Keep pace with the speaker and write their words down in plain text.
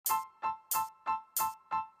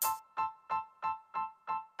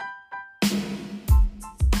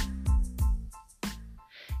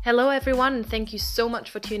Hello everyone, and thank you so much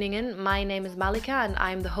for tuning in. My name is Malika and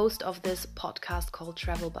I'm the host of this podcast called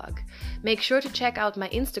Travelbug. Make sure to check out my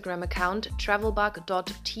Instagram account,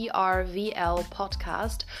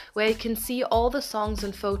 travelbug.trvlpodcast, where you can see all the songs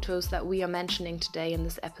and photos that we are mentioning today in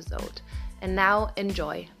this episode. And now,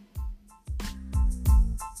 enjoy.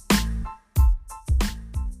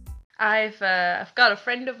 I've got a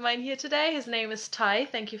friend of mine here today. His name is Ty.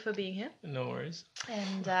 Thank you for being here. No worries.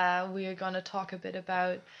 And we are going to talk a bit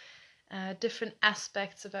about different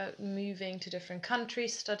aspects about moving to different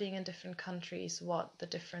countries, studying in different countries, what the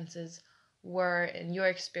differences were in your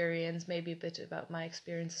experience, maybe a bit about my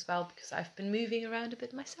experience as well, because I've been moving around a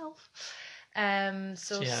bit myself.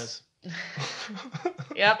 She has.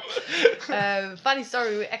 Yep. Funny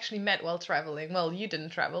story, we actually met while traveling. Well, you didn't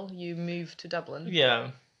travel, you moved to Dublin. Yeah.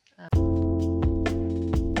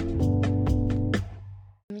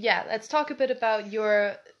 Let's talk a bit about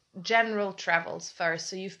your general travels first.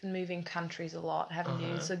 So you've been moving countries a lot, haven't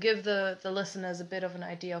you? So give the listeners a bit of an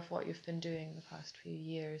idea of what you've been doing the past few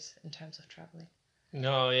years in terms of traveling.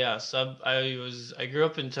 No, yeah. So I grew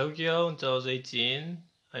up in Tokyo until I was 18.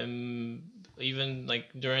 Even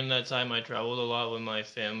during that time I traveled a lot with my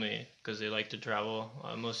family because they like to travel,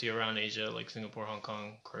 mostly around Asia, like Singapore, Hong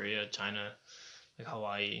Kong, Korea, China, like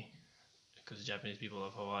Hawaii, because Japanese people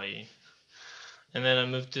love Hawaii. And then I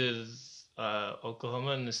moved to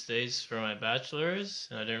Oklahoma in the States for my bachelor's,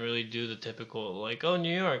 and I didn't really do the typical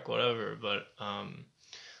New York, whatever, but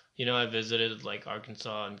I visited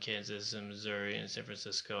Arkansas and Kansas and Missouri and San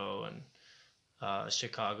Francisco and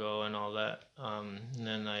Chicago and all that. And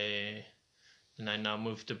then I now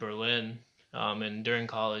moved to Berlin. And during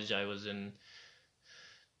college I was in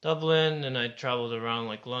Dublin, and I traveled around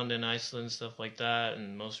London, Iceland, stuff like that.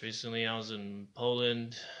 And most recently I was in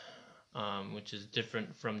Poland, which is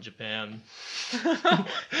different from Japan.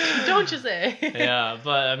 Don't you say? Yeah,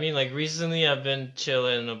 but recently I've been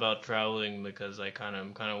chilling about traveling because I'm kind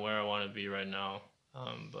of where I want to be right now.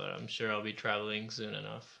 But I'm sure I'll be traveling soon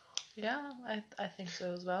enough. Yeah, I think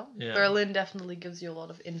so as well. Yeah. Berlin definitely gives you a lot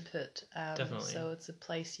of input. Definitely. So it's a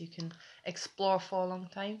place you can explore for a long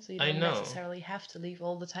time. So you don't necessarily have to leave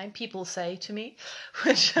all the time. People say to me,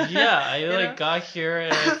 which yeah, I got here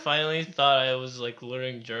and I finally thought I was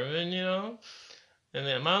learning German, And then,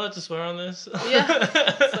 am I allowed to swear on this? Yeah,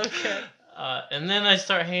 it's okay. And then I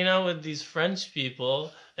start hanging out with these French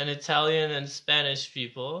people and Italian and Spanish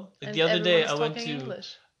people. And the other day I went to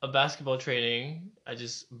English. A basketball training, I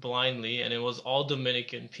just blindly, and it was all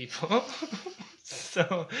Dominican people.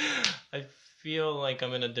 So I feel like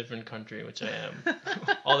I'm in a different country, which I am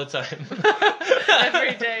all the time.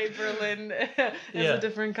 Every day Berlin is a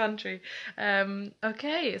different country.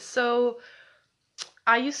 Okay, so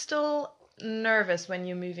are you still nervous when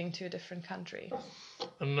you're moving to a different country?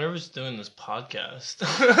 I'm nervous doing this podcast.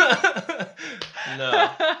 No.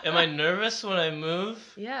 Am I nervous when I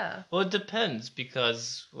move? Yeah. Well, it depends,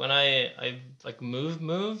 because when I moved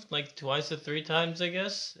twice or three times, I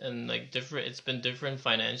guess, and different. It's been different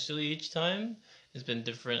financially each time. It's been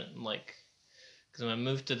different, because when I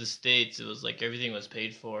moved to the States, it was everything was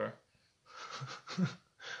paid for.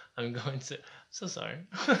 I'm so sorry.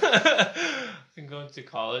 I'm going to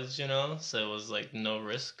college, so it was no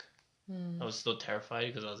risk. I was still terrified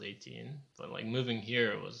because I was 18, but moving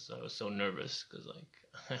here I was so nervous because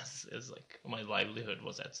it's my livelihood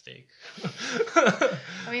was at stake.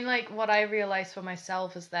 What I realized for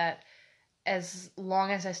myself is that as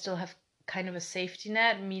long as I still have kind of a safety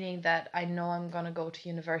net, meaning that I know I'm gonna go to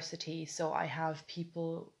university, so I have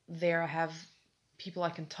people there, I have people I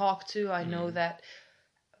can talk to, I know that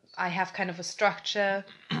I have kind of a structure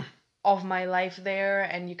of my life there,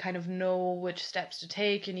 and you kind of know which steps to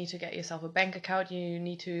take. You need to get yourself a bank account, you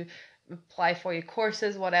need to apply for your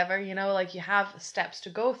courses, whatever, you have steps to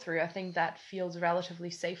go through. I think that feels relatively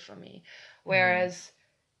safe for me. Whereas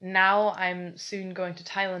now I'm soon going to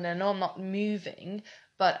Thailand, and I know I'm not moving,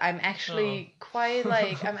 but I'm actually quite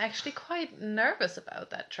nervous about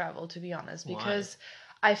that travel, to be honest, because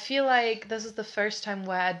I feel like this is the first time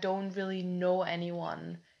where I don't really know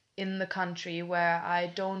anyone in the country, where I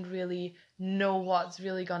don't really know what's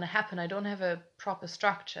really going to happen. I don't have a proper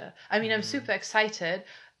structure. I'm super excited,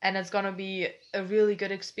 and it's going to be a really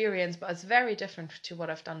good experience, but it's very different to what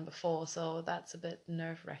I've done before, so that's a bit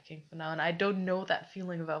nerve-wracking for now. And I don't know that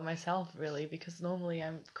feeling about myself, really, because normally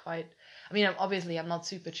I'm not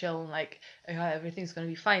super chill and everything's going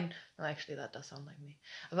to be fine. No, actually, that does sound like me.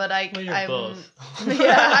 But I'm both.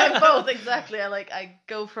 Yeah, I'm both, exactly. I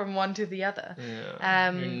go from one to the other.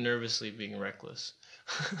 Yeah, you're nervously being reckless.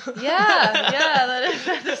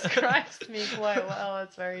 that describes me quite well.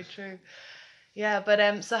 It's very true. Yeah,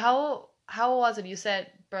 but so how was it? You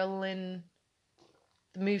said Berlin,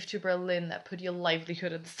 the move to Berlin that put your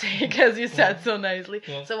livelihood at stake, as you said so nicely.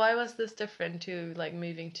 Yeah. So why was this different to like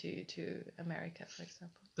moving to America, for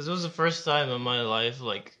example? This was the first time in my life,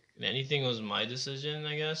 like, anything was my decision,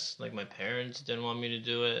 I guess. Like, my parents didn't want me to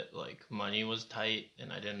do it. Like, money was tight,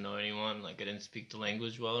 and I didn't know anyone. Like, I didn't speak the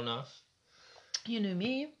language well enough. You knew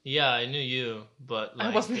me. Yeah, I knew you, but, like...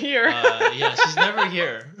 I wasn't here. Yeah, she's never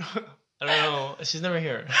here. I don't know. She's never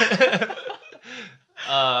here.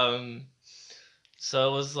 So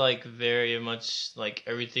it was, like, very much, like,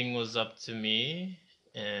 everything was up to me.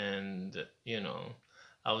 And, you know...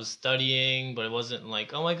 I was studying, but it wasn't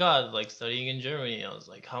like, oh my god, like studying in Germany. I was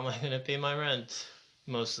like, how am I going to pay my rent?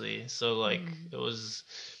 Mostly. So, like, it was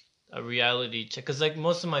a reality check. Because, like,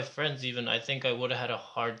 most of my friends, even, I think I would have had a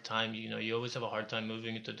hard time. You know, you always have a hard time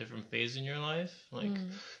moving into a different phase in your life. Like,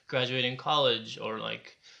 graduating college, or,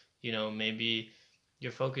 like, you know, maybe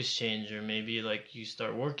your focus change, or maybe, like, you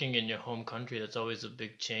start working in your home country. That's always a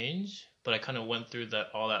big change. But I kind of went through that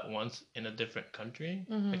all at once in a different country,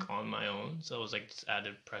 like on my own. So it was like this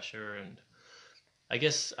added pressure. And I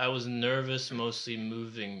guess I was nervous mostly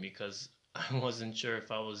moving because I wasn't sure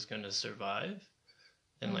if I was going to survive.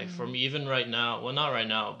 And like for me, even right now, well, not right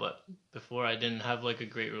now, but before, I didn't have like a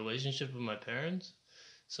great relationship with my parents.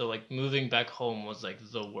 So like moving back home was like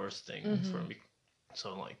the worst thing for me.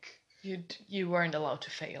 So like... You weren't allowed to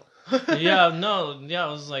fail. Yeah, no, yeah,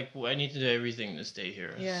 I was like, I need to do everything to stay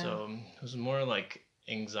here. Yeah. So it was more like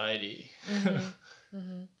anxiety.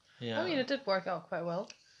 Yeah. I mean, it did work out quite well,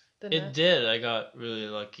 didn't It did. I got really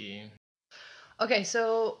lucky. Okay,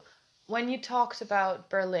 so when you talked about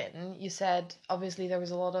Berlin, you said obviously there was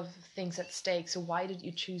a lot of things at stake. So why did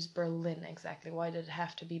you choose Berlin exactly? Why did it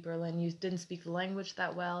have to be Berlin? You didn't speak the language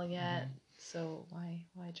that well yet. So why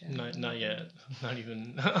Germany? Not yet. Not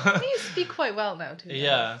even. You speak quite well now too.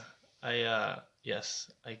 Yeah. Yes,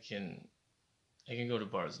 I can go to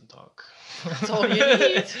bars and talk. That's all you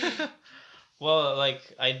need. Well, like,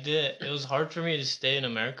 it was hard for me to stay in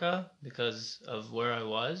America because of where I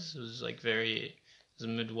was. It was like it was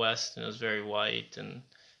Midwest, and it was very white, and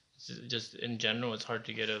just in general, it's hard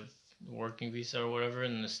to get a working visa or whatever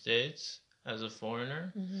in the States as a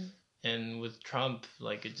foreigner. And with Trump,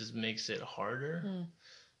 like, it just makes it harder.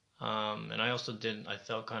 And I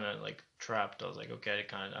felt kind of like trapped. I was like, okay,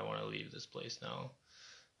 I want to leave this place now.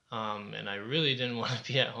 And I really didn't want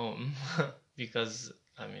to be at home because,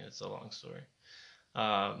 I mean, it's a long story.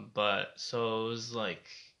 But so it was like,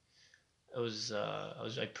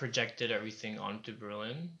 I projected everything onto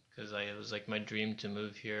Berlin because it was like my dream to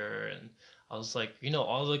move here. And I was like, you know,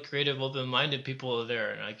 all the creative, open-minded people are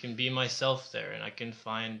there, and I can be myself there, and I can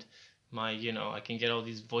find I can get all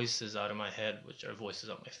these voices out of my head, which are voices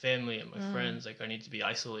of my family and my friends. Like, I need to be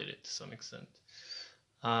isolated to some extent.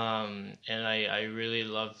 And I really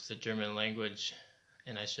love the German language,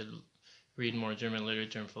 and I should read more German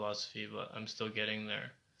literature and philosophy, but I'm still getting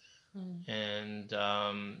there. And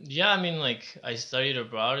yeah, I mean, like, I studied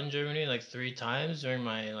abroad in Germany like 3 times during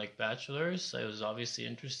my like bachelor's. I was obviously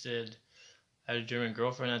interested. I had a German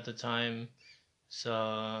girlfriend at the time,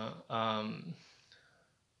 so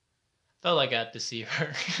felt like I had to see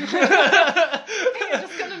her. You're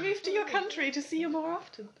just gonna move to your country to see you more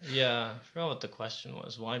often. Yeah, I forgot what the question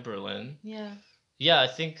was. Why Berlin? Yeah. Yeah, I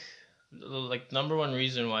think like number one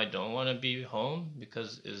reason why I don't want to be home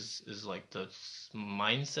because is like the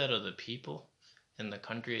mindset of the people and the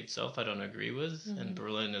country itself I don't agree with, and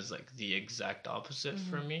Berlin is like the exact opposite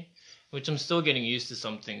for me, which I'm still getting used to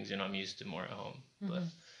some things, I'm used to more at home, but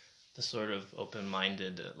the sort of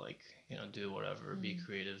open-minded, like, do whatever, be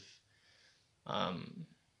creative.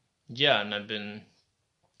 Yeah, and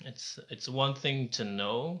it's one thing to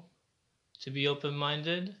know to be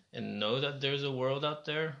open-minded and know that there's a world out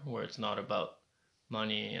there where it's not about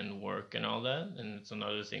money and work and all that, and it's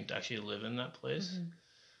another thing to actually live in that place.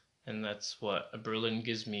 And that's what Berlin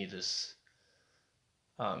gives me this,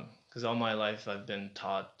 because all my life I've been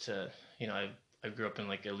taught to, I grew up in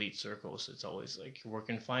like elite circles. It's always like you work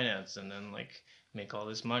in finance and then like make all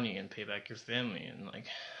this money and pay back your family and like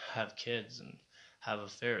have kids and have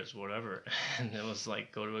affairs, whatever. And it was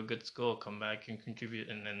like, go to a good school, come back and contribute.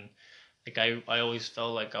 And then like I always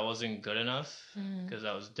felt like I wasn't good enough because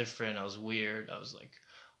I was different, I was weird, I was like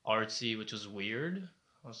artsy, which was weird,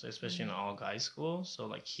 also, especially in an all guys school. So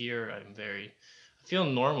like here I feel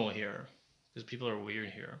normal here because people are weird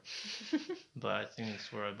here. But I think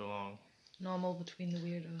it's where I belong. Normal between the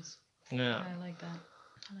weirdos. Yeah. I like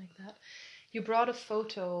that. You brought a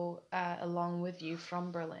photo along with you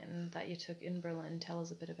from Berlin that you took in Berlin. Tell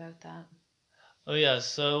us a bit about that. Oh yeah,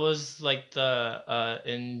 so it was like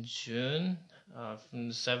in June. from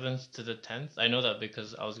the 7th to the 10th. I know that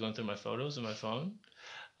because I was going through my photos on my phone.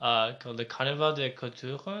 Called the Carnaval de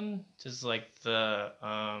Coturron, just like the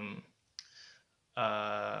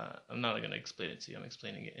I'm not gonna explain it to you. I'm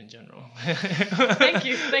explaining it in general. Thank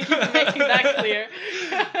you for making that clear.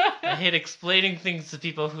 I hate explaining things to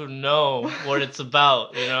people who know what it's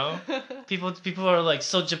about. You know, people are like,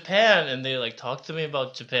 so Japan, and they like talk to me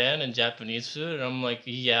about Japan and Japanese food, and I'm like,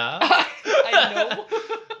 yeah. I know.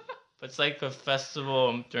 But it's like a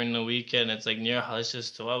festival during the weekend. It's like near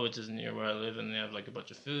Haleshistoa, which is near where I live, and they have like a bunch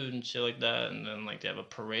of food and shit like that. And then like they have a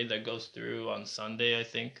parade that goes through on Sunday, I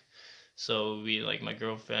think. So we like my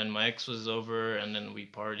girlfriend, my ex was over, and then we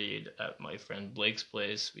partied at my friend Blake's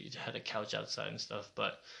place. We had a couch outside and stuff.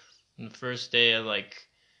 But on the first day, it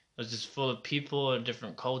was just full of people and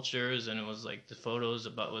different cultures, and it was like the photos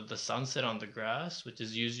about with the sunset on the grass, which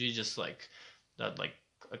is usually just like that like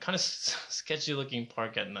a kind of sketchy looking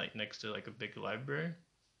park at night next to like a big library,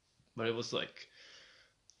 but it was like,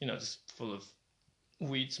 just full of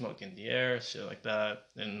weed smoke in the air, shit like that.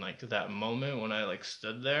 And like that moment when I like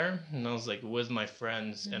stood there and I was like with my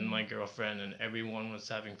friends and my girlfriend and everyone was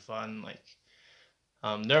having fun, like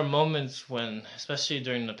there are moments when, especially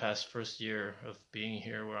during the past first year of being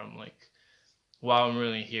here, where I'm like, wow, I'm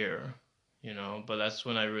really here, but that's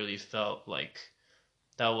when I really felt like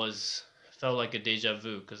that was felt like a deja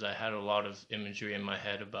vu, because I had a lot of imagery in my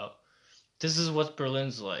head about this is what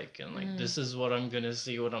Berlin's like, and like this is what I'm gonna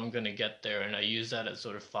see, what I'm gonna get there, and I use that as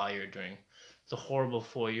sort of fire during the horrible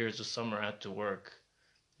 4 years of summer I had to work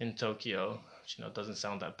in Tokyo, which doesn't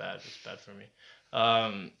sound that bad. It's bad for me,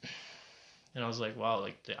 and I was like, wow,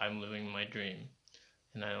 like I'm living my dream,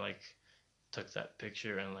 and I like took that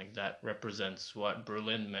picture, and like that represents what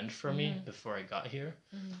Berlin meant for me before I got here.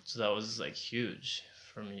 So that was like huge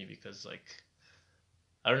for me, because like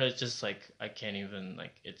I don't know, it's just like I can't even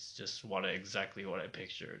like, it's just exactly what I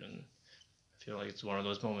pictured, and I feel like it's one of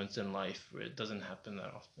those moments in life where it doesn't happen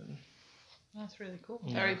that often. That's really cool.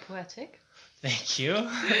 Yeah. Very poetic. Thank you.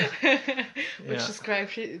 Which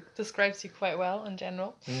describes you quite well in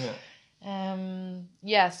general.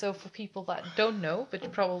 Yeah. So for people that don't know,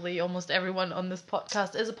 but probably almost everyone on this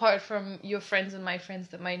podcast is, apart from your friends and my friends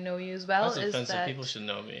that might know you as well. That's offensive. People should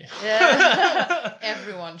know me. Yeah.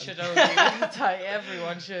 Everyone should know you, Tai.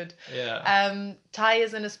 Everyone should. Yeah. Tai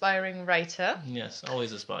is an aspiring writer. Yes,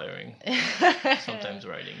 always aspiring. Sometimes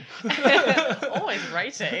writing. Always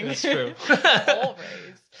writing. That's true.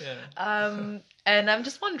 Always. Yeah. And I'm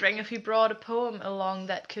just wondering if you brought a poem along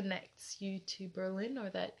that connects you to Berlin, or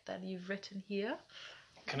that you've written here.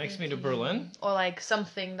 Connects me to Berlin? Or like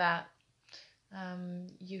something that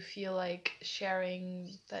you feel like sharing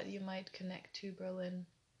that you might connect to Berlin.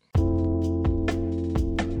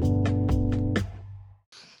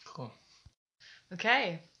 Cool.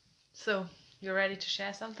 Okay, so you're ready to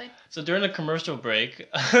share something? So during the commercial break,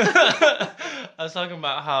 I was talking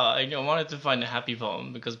about how I wanted to find a happy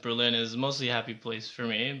poem, because Berlin is mostly a happy place for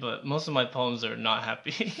me, but most of my poems are not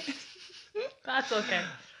happy. That's okay.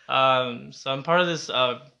 So I'm part of this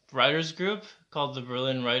writers group called the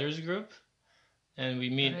Berlin Writers Group, and we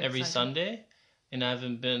meet every Sunday, and I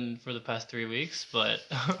haven't been for the past 3 weeks, but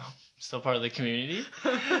I'm still part of the community.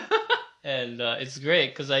 And it's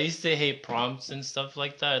great, because I used to hate prompts and stuff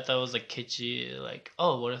like that. I thought it was like kitschy, like,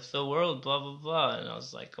 oh, what if the world, blah, blah, blah. And I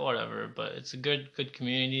was like, oh, whatever. But it's a good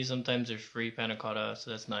community. Sometimes there's free panna cotta,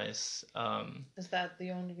 so that's nice. Is that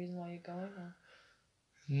the only reason why you're going? Or?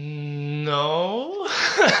 No.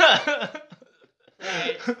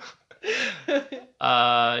 Right.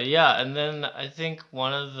 Yeah, and then I think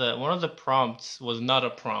one of the prompts was not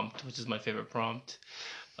a prompt, which is my favorite prompt,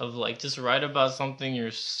 of like just write about something you're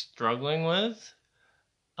struggling with,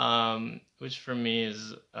 which for me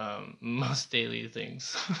is most daily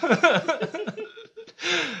things.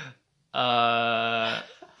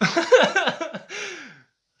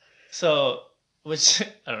 So, which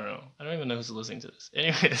I don't know. I don't even know who's listening to this.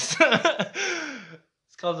 Anyways,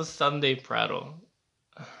 it's called the Sunday Prattle.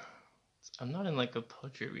 I'm not in like a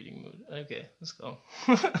poetry reading mood. Okay, let's go.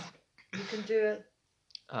 You can do it.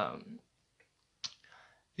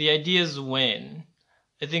 The ideas wane.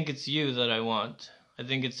 I think it's you that I want. I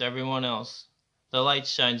think it's everyone else. The light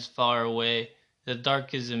shines far away. The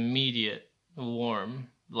dark is immediate, warm,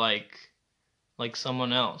 like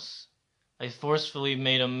someone else. I forcefully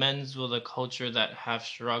made amends with a culture that half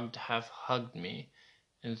shrugged, half hugged me,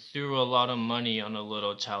 and threw a lot of money on a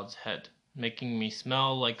little child's head, making me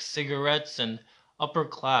smell like cigarettes and upper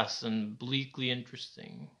class and bleakly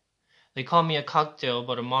interesting. They call me a cocktail,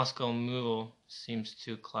 but a Moscow mule seems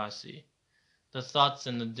too classy. The thoughts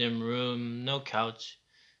in the dim room, no couch.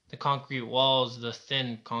 The concrete walls, the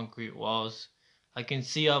thin concrete walls. I can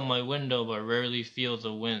see out my window but rarely feel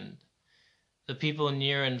the wind. The people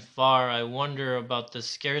near and far, I wonder about the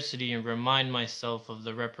scarcity and remind myself of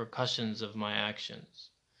the repercussions of my actions.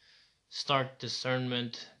 Stark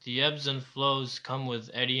discernment, the ebbs and flows come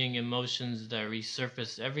with eddying emotions that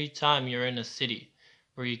resurface every time you're in a city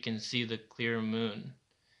where you can see the clear moon.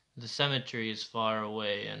 The cemetery is far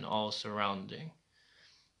away and all surrounding.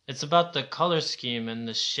 It's about the color scheme and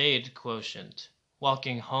the shade quotient.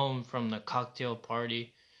 Walking home from the cocktail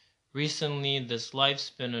party, recently this life's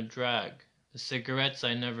been a drag. The cigarettes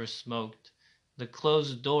I never smoked, the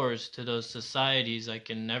closed doors to those societies I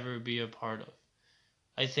can never be a part of.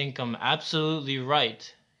 I think I'm absolutely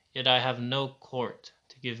right, yet I have no court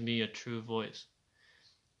to give me a true voice.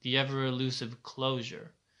 The ever-elusive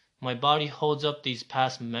closure. My body holds up these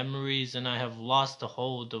past memories and I have lost the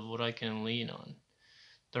hold of what I can lean on.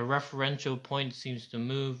 The referential point seems to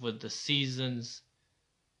move with the seasons.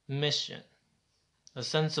 Mission. A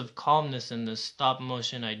sense of calmness in the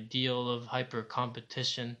stop-motion ideal of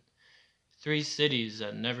hyper-competition. 3 cities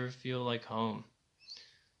that never feel like home.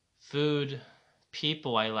 Food,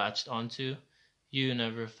 people I latched onto. You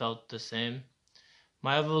never felt the same.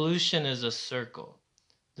 My evolution is a circle.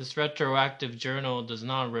 This retroactive journal does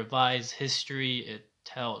not revise history, it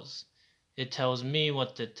tells. It tells me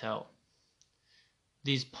what to tell.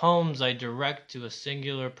 These poems I direct to a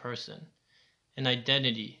singular person, an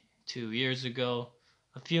identity 2 years ago,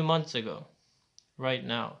 a few months ago, right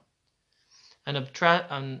now. An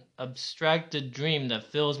abstracted dream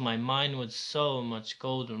that fills my mind with so much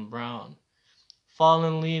golden brown.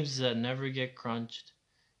 Fallen leaves that never get crunched.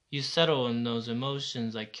 You settle in those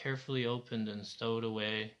emotions I carefully opened and stowed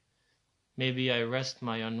away. Maybe I rest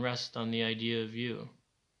my unrest on the idea of you.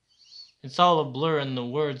 It's all a blur and the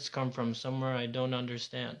words come from somewhere I don't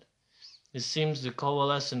understand. It seems to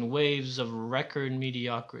coalesce in waves of record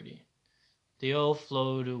mediocrity. They all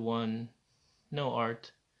flow to one, no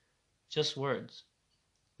art, just words.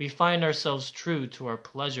 We find ourselves true to our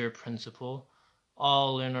pleasure principle,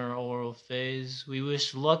 all in our oral phase. We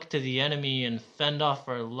wish luck to the enemy and fend off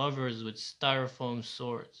our lovers with styrofoam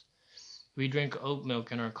swords. We drink oat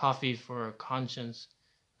milk in our coffee for our conscience.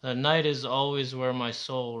 The night is always where my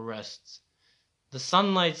soul rests. The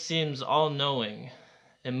sunlight seems all-knowing,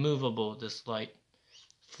 immovable this light,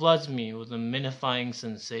 floods me with a minifying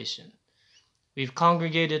sensation. We've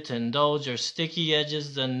congregated to indulge our sticky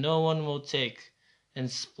edges that no one will take, and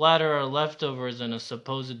splatter our leftovers in a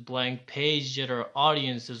supposed blank page, yet our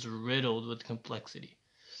audience is riddled with complexity.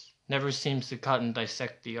 Never seems to cut and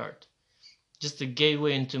dissect the art. Just a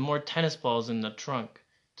gateway into more tennis balls in the trunk,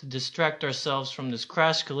 to distract ourselves from this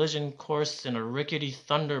crash collision course in a rickety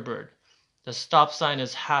Thunderbird. The stop sign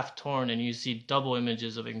is half torn and you see double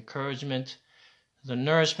images of encouragement. The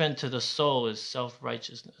nourishment to the soul is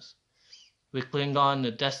self-righteousness. We cling on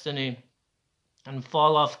to destiny and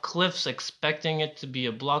fall off cliffs expecting it to be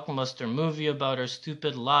a blockbuster movie about our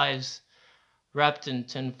stupid lives, wrapped in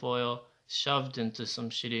tinfoil, shoved into some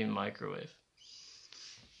shitty microwave.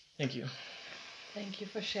 Thank you. Thank you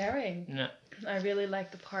for sharing. Yeah. I really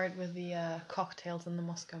like the part with the cocktails and the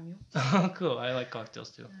Moscow Mule. Oh, cool. I like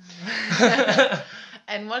cocktails too.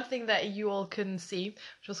 And one thing that you all couldn't see,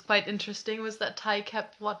 which was quite interesting, was that Ty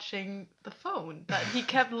kept watching the phone. That he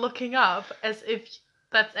kept looking up as if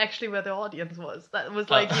that's actually where the audience was. That was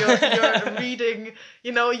like your reading,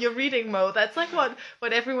 your reading mode. That's like what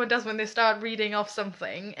everyone does when they start reading off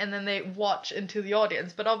something and then they watch into the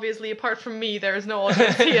audience. But obviously, apart from me, there is no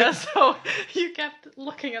audience here. So you kept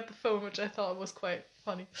looking at the phone, which I thought was quite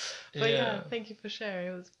funny. But yeah, thank you for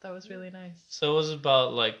sharing. That was really nice. So it was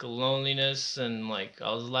about like loneliness and like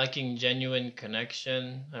I was lacking genuine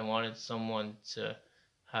connection. I wanted someone to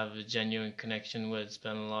have a genuine connection with,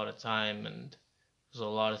 spend a lot of time, and there's a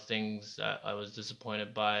lot of things that I was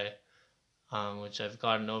disappointed by, which I've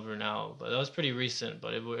gotten over now. But that was pretty recent,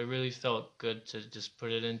 but it really felt good to just put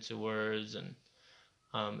it into words. And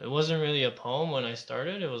it wasn't really a poem when I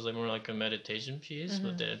started. It was like more like a meditation piece,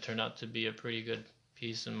 but then it turned out to be a pretty good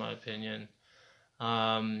piece in my opinion.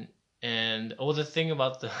 And the thing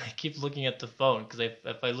about I keep looking at the phone because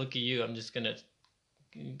if I look at you, I'm just gonna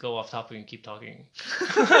go off topic and keep talking.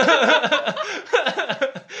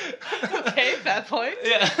 Okay, fair point.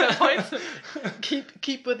 Yeah. Fair point.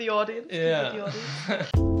 Keep with the audience. Yeah. Keep with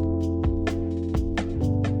the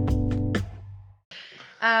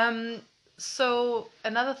audience. So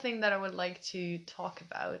another thing that I would like to talk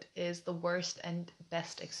about is the worst and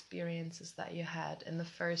best experiences that you had in the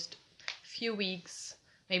first few weeks,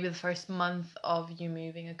 maybe the first month of you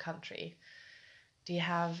moving a country. Do you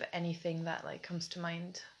have anything that like comes to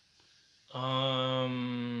mind?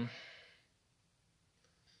 I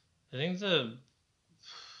think the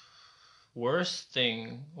worst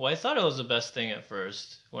thing, well, I thought it was the best thing at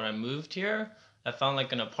first. When I moved here, I found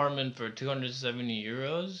like an apartment for 270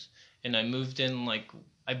 euros, and I moved in like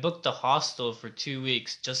I booked a hostel for 2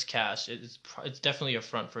 weeks, just cash. It's definitely a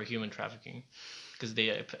front for human trafficking, because they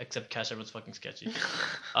accept cash. Everyone's fucking sketchy.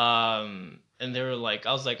 And they were like,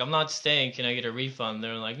 I was like, I'm not staying. Can I get a refund?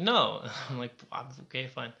 They're like, no. I'm like, okay,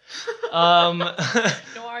 fine. No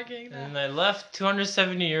arguing that. And I left.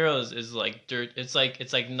 270 euros is like dirt. It's like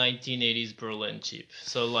 1980s Berlin cheap.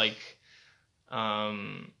 So like, well,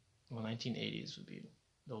 1980s would be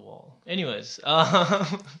the wall. Anyways,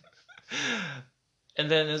 and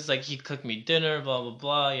then it's like he cooked me dinner, blah blah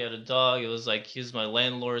blah. He had a dog. It was like he was my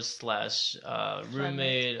landlord slash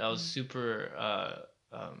roommate. I was super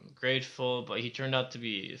grateful, but he turned out to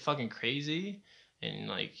be fucking crazy, and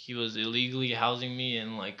like he was illegally housing me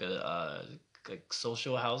in like a like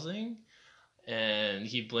social housing, and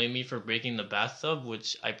he blamed me for breaking the bathtub,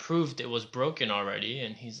 which I proved it was broken already.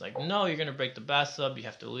 And he's like, no, you're gonna break the bathtub. You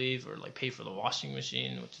have to leave or like pay for the washing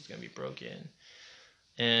machine, which is gonna be broken.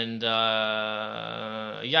 And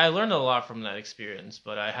yeah, I learned a lot from that experience,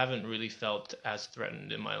 but I haven't really felt as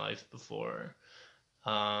threatened in my life before.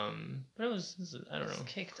 But I don't know.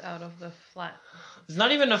 Kicked out of the flat. It's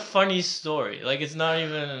not even a funny story. Like, it's not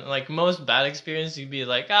even like most bad experience. You'd be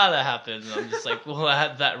like, that happened. And I'm just like, well,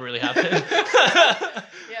 that really happened.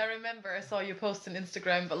 Yeah, I remember I saw you post on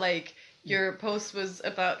Instagram, but like your post was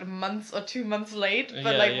about a month or 2 months late.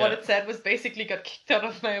 But what it said was basically got kicked out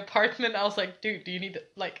of my apartment. I was like, dude, do you need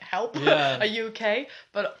like help? Yeah. Are you okay?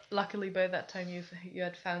 But luckily by that time you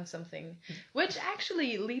had found something, which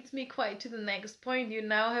actually leads me quite to the next point. You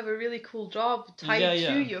now have a really cool job tied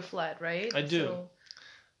to your flat, right? I do.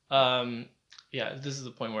 Yeah, this is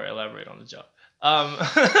the point where I elaborate on the job.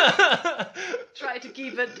 Try to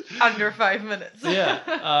keep it under 5 minutes. Yeah,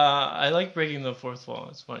 I like breaking the fourth wall.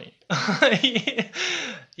 It's funny.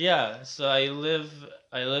 Yeah, so I live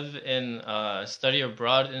in a study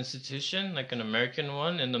abroad institution, like an American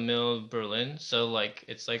one in the middle of Berlin. So like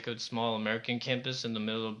it's like a small American campus in the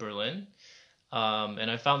middle of Berlin. And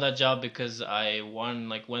I found that job because I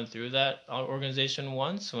went through that organization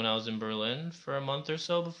once when I was in Berlin for a month or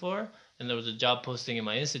so before, and there was a job posting in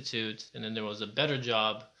my institute, and then there was a better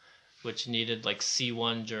job which needed like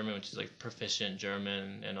C1 German, which is like proficient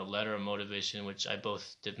German, and a letter of motivation, which I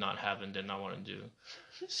both did not have and did not want to do.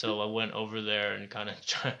 So I went over there and kind of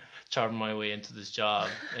charmed my way into this job,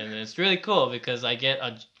 and it's really cool because I get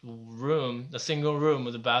a single room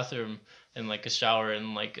with a bathroom and like a shower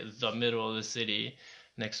in like the middle of the city,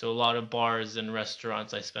 next to a lot of bars and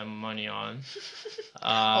restaurants I spend money on.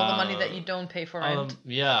 All the money that you don't pay for rent.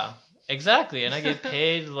 Yeah, exactly. And I get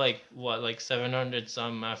paid like 700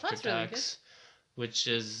 some after That's tax, really which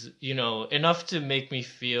is enough to make me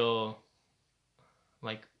feel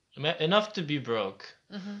like enough to be broke.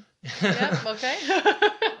 Mm-hmm. Yeah. Okay.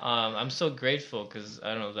 I'm so grateful because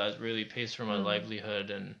I don't know, that really pays for my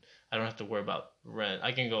livelihood, and I don't have to worry about rent.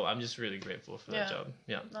 I can go. I'm just really grateful for that job.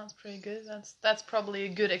 Yeah. That's pretty good. That's probably a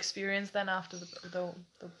good experience then after the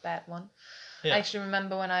bad one. Yeah. I actually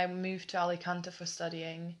remember when I moved to Alicante for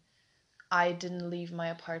studying, I didn't leave my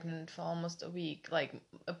apartment for almost a week, like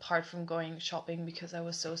apart from going shopping because I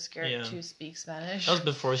was so scared to speak Spanish. That was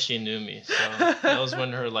before she knew me, so that was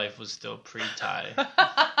when her life was still pre-Thai.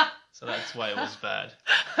 So that's why it was bad.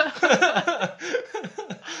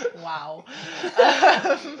 Wow.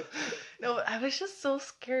 No, I was just so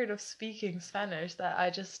scared of speaking Spanish that I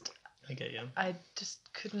get you. I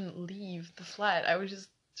just couldn't leave the flat. I was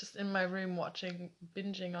just in my room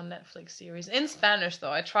binging on Netflix series in Spanish.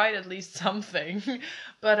 Though I tried at least something,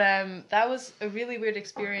 but that was a really weird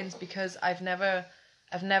experience because I've never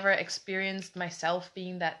experienced myself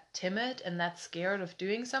being that timid and that scared of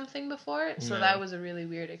doing something before. So that was a really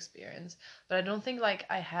weird experience. But I don't think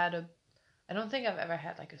I've ever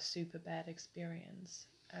had like a super bad experience.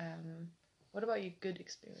 What about your good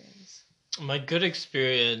experience? My good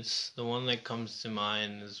experience, the one that comes to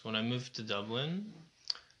mind, is when I moved to Dublin.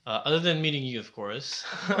 Other than meeting you, of course.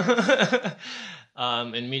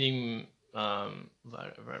 And meeting,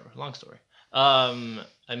 long story. I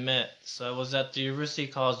was at the University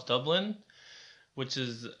College Dublin, which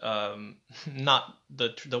is not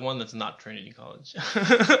the one that's not Trinity College,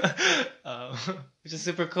 which is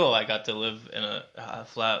super cool. I got to live in a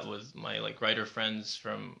flat with my like writer friends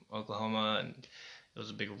from Oklahoma, and it was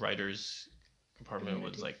a big writers apartment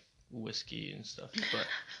with like whiskey and stuff, but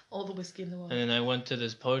all the whiskey in the world. And then I went to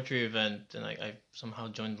this poetry event, and I somehow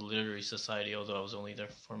joined the literary society, although I was only there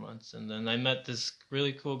for 4 months. And then I met this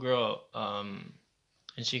really cool girl, and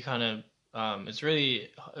she kind of it's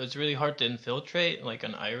really hard to infiltrate like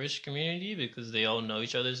an Irish community because they all know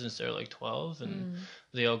each other since they're like 12, and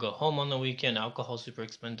they all go home on the weekend. Alcohol's super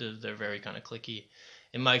expensive. They're very kind of cliquey,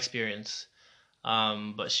 in my experience.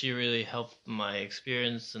 But she really helped my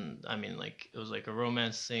experience, and I mean, like, it was like a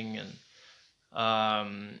romance thing, and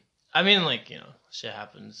I mean, like, shit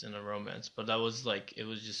happens in a romance, but that was like, it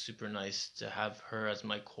was just super nice to have her as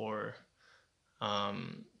my core.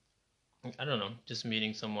 Um, I don't know, just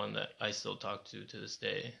meeting someone that I still talk to this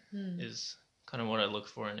day is kind of what I look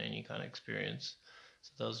for in any kind of experience.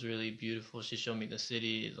 So that was really beautiful. She showed me the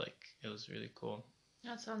city, like, it was really cool.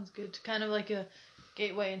 That sounds good. Kind of like a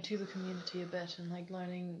gateway into the community a bit, and like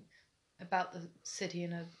learning about the city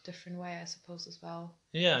in a different way, I suppose, as well.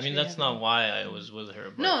 Yeah, I mean, that's not why I was with her.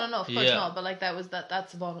 But no, of course not. But like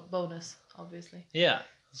that's a bonus, obviously. Yeah,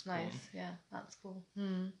 it's nice. Cool. Yeah, that's cool.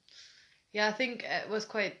 Yeah, I think it was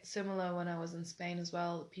quite similar when I was in Spain as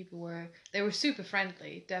well. They were super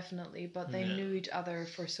friendly, definitely, but they knew each other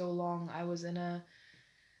for so long. I was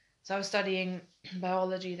studying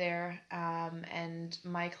biology there, and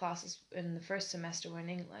my classes in the first semester were in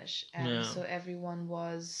English, and so everyone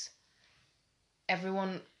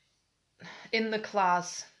in the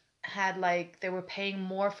class had they were paying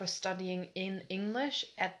more for studying in English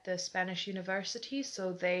at the Spanish university,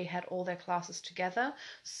 so they had all their classes together,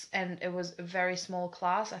 and it was a very small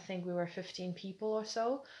class. I think we were 15 people or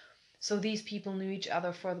so. So these people knew each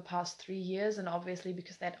other for the past 3 years, and obviously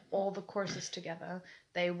because they had all the courses together,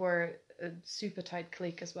 they were a super tight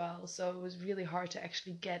clique as well. So it was really hard to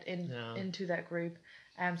actually get into that group.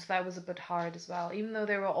 So that was a bit hard as well, even though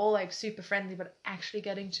they were all super friendly, but actually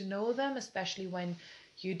getting to know them, especially when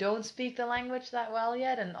you don't speak the language that well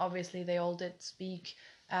yet. And obviously they all did speak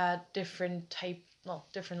different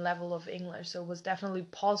level of English, so it was definitely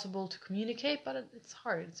possible to communicate, but it's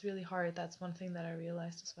hard. It's really hard. That's one thing that I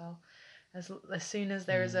realized as well. As soon as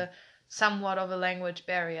there's a somewhat of a language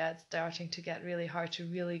barrier, it's starting to get really hard to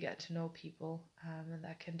really get to know people, and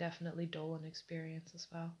that can definitely dull an experience as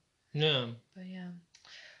well. Yeah. But yeah.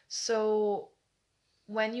 So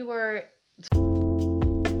when you were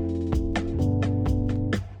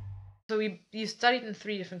you studied in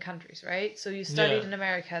 3 different countries, right? So you studied in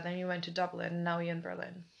America, then you went to Dublin, and now you're in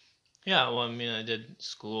Berlin. Yeah, well, I mean, I did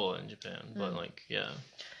school in Japan, but yeah.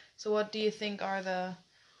 So what do you think are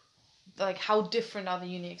how different are the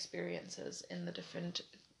uni experiences in the different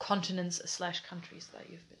continents / countries that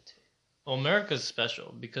you've been to? Well, America's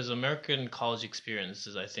special because American college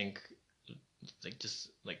experiences, I think,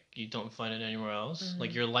 you don't find it anywhere else.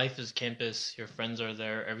 Like, your life is campus, your friends are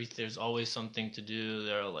there, there's always something to do.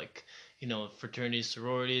 There are fraternities,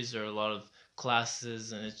 sororities, there are a lot of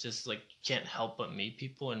classes, and it's just you can't help but meet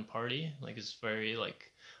people and party. It's very I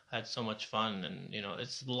had so much fun, and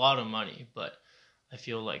it's a lot of money, but I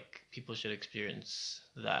feel like people should experience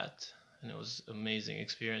that, and it was an amazing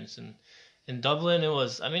experience. And in Dublin, it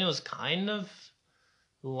was kind of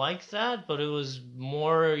like that, but it was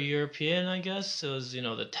more European, I guess. It was,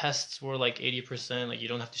 the tests were 80%, you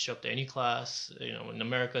don't have to show up to any class. In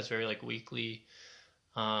America, it's very weekly.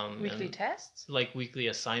 Weekly tests? Weekly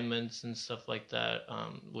assignments and stuff like that,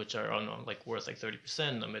 which are worth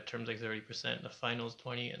 30%, the midterms 30%, the finals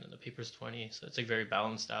 20, and then the papers 20. So it's very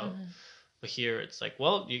balanced out. But here it's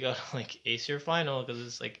well, you got ace your final because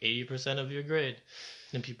it's 80% of your grade.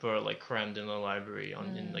 And people are crammed in the library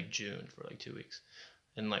in June for 2 weeks.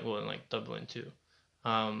 And in Dublin too.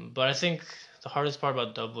 But I think the hardest part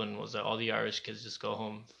about Dublin was that all the Irish kids just go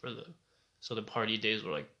home so the party days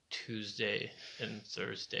were Tuesday and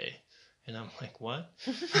Thursday. And I'm what?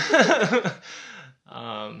 So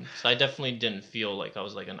I definitely didn't feel like I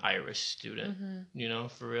was an Irish student,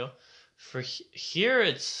 for real. For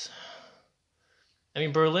here,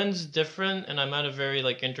 Berlin's different, and I'm at a very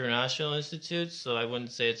international institute, so I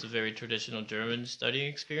wouldn't say it's a very traditional German studying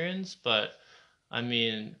experience, but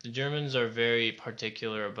the Germans are very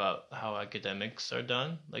particular about how academics are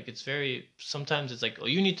done. Sometimes it's oh,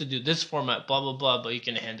 you need to do this format, blah, blah, blah, but you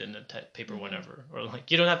can hand in the paper whenever. Or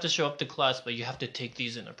you don't have to show up to class, but you have to take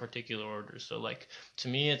these in a particular order. So to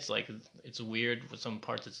me, it's it's weird. With some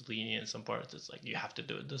parts it's lenient, some parts it's you have to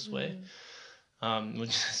do it this way.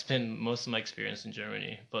 Which has been most of my experience in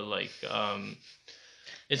Germany. But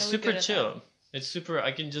it's super chill. It's super,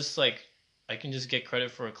 I can just get credit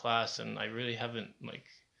for a class, and I really haven't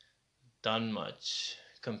done much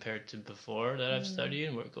compared to before that I've studied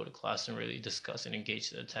and go to class and really discuss and engage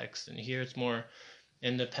the text. And here it's more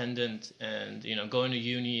independent, and going to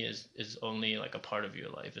uni is only a part of your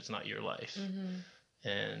life. It's not your life.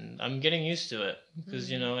 And I'm getting used to it because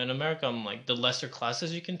in America I'm the lesser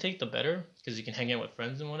classes you can take, the better, because you can hang out with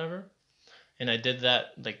friends and whatever. And I did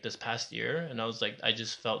that like this past year, and I was like, I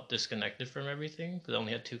just felt disconnected from everything because I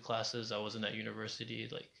only had 2 classes. I wasn't at university,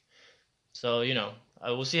 like, so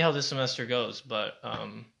I will see how this semester goes, but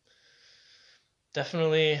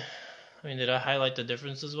definitely. I mean, did I highlight the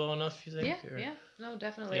differences well enough? You think? Yeah, no,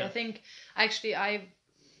 definitely. Yeah. I think actually I've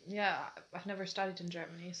never studied in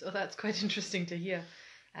Germany, so that's quite interesting to hear.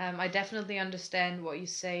 I definitely understand what you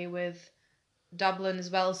say with Dublin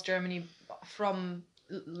as well as Germany from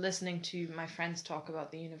listening to my friends talk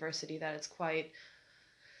about the university, that it's quite,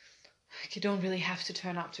 like, you don't really have to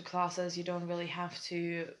turn up to classes, you don't really have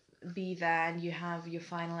to be there, and you have your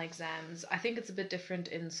final exams. I think it's a bit different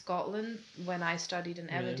in Scotland. When I studied in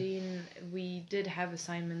Aberdeen, we did have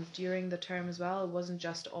assignments during the term as well. It wasn't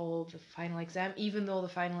just all the final exam, even though the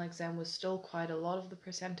final exam was still quite a lot of the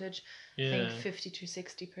percentage. I think 50 to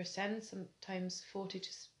 60%, sometimes 40 to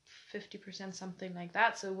 50%, something like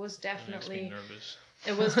that. So it was definitely, that makes me nervous.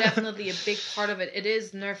 It was definitely a big part of it. It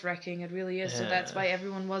is nerve-wracking, it really is. So that's why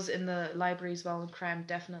everyone was in the library as well and crammed,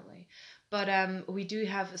 definitely. But we do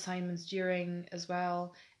have assignments during as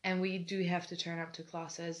well, and we do have to turn up to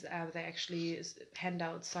classes. They actually hand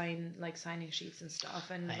out signing sheets and stuff,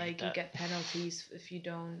 and like you get penalties if you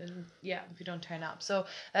don't, and if you don't turn up. So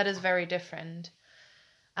that is very different.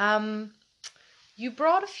 You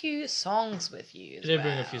brought a few songs with you. I did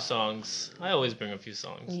bring a few songs. I always bring a few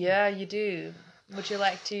songs. Yeah, you do. Would you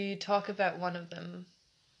like to talk about one of them?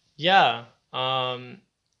 Yeah. I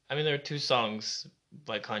mean, there are 2 songs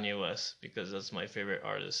by Kanye West because that's my favorite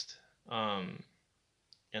artist. And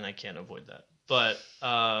I can't avoid that. But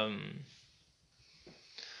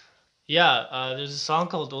there's a song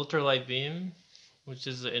called Ultralight Beam, which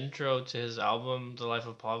is the intro to his album The Life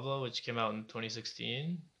of Pablo, which came out in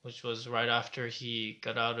 2016, which was right after he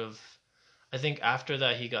got out of, I think after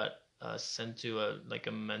that he got sent to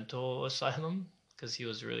a mental asylum because he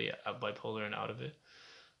was really bipolar and out of it.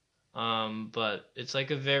 But it's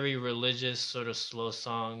like a very religious sort of slow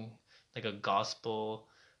song, like a gospel,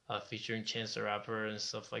 featuring Chance the Rapper and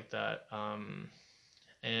stuff like that.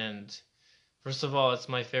 And first of all, it's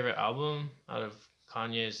my favorite album out of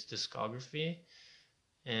Kanye's discography,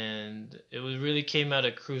 and it really came at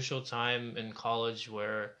a crucial time in college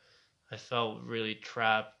where I felt really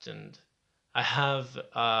trapped, and I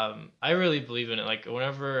really believe in it. Like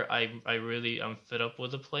whenever I'm fed up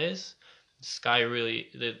with a place, the sky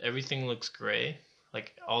everything looks gray.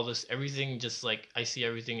 Like all this, everything just like I see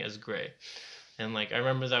everything as gray. And like I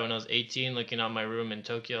remember that when I was 18, looking out my room in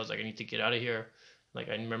Tokyo, I was like, I need to get out of here. Like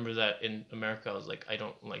I remember that in America, I was like, I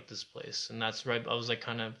don't like this place, and that's right. I was like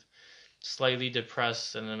kind of slightly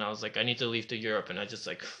depressed, and then I was like, I need to leave to Europe, and I just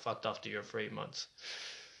like fucked off to Europe for 8 months.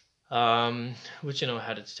 Which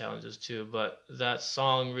had its challenges too. But that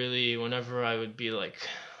song really, whenever I would be like,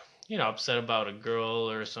 upset about a girl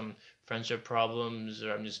or some friendship problems,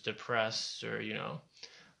 or I'm just depressed, or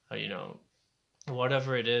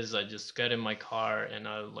whatever it is, I just get in my car and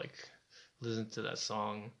I like listen to that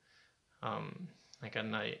song, like at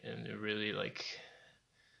night, and it really like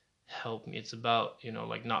helped me. It's about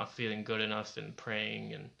like not feeling good enough and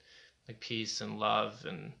praying and like peace and love,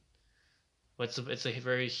 and it's a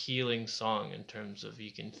very healing song in terms of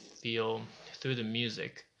you can feel through the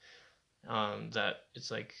music that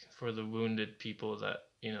it's like for the wounded people that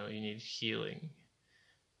you need healing,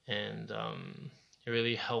 and it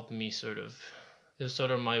really helped me it was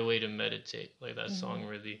sort of my way to meditate. Like that song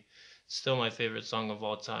really, still my favorite song of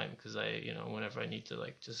all time because I whenever I need to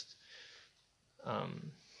like just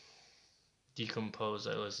decompose,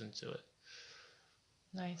 I listen to it.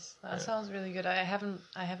 Nice. That sounds really good. I haven't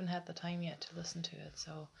had the time yet to listen to it,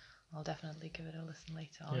 so I'll definitely give it a listen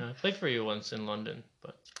later on. Yeah, I played for you once in London,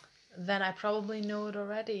 but then I probably know it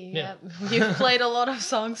already. Yeah. You've played a lot of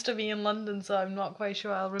songs to me in London, so I'm not quite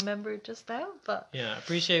sure I'll remember it just now. But yeah, I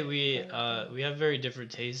appreciate we have very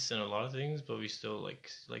different tastes in a lot of things, but we still like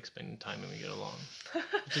spending time and we get along,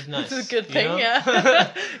 which is nice. It's a good thing,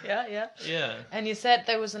 yeah. Yeah. Yeah. And you said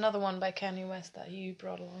there was another one by Kanye West that you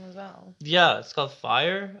brought along as well. Yeah, it's called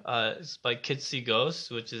Fire. It's by Kids See Ghosts,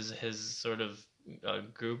 which is his sort of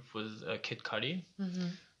group with Kid Cudi. Mm-hmm.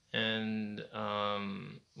 And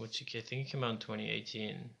which I think came out in 2018.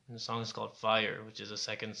 And the song is called Fire, which is the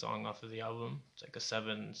second song off of the album. It's like a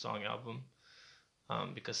 7-song album,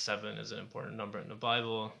 because 7 is an important number in the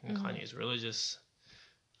Bible, and Kanye is religious.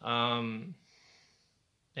 And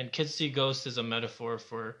Kids See Ghosts is a metaphor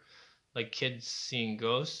for like kids seeing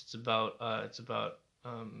ghosts. It's about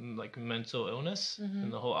like mental illness,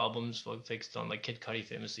 and the whole album's focused on like Kid Cudi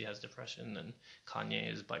famously has depression, and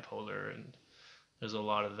Kanye is bipolar, and there's a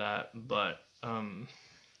lot of that. But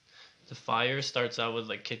the Fire starts out with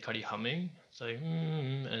like Kid Cudi humming. It's like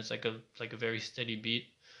and it's like a very steady beat,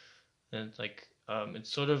 and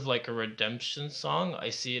it's sort of like a redemption song. I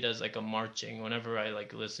see it as like a marching. Whenever I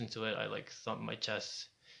like listen to it, I like thump my chest,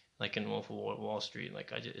 like in Wolf of Wall Street.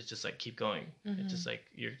 Like it's just like keep going. It's just like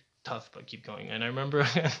you're tough, but keep going. And I remember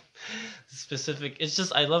specific. It's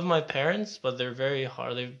just I love my parents, but they're very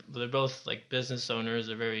hard. They're both like business owners.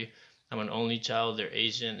 I'm an only child. They're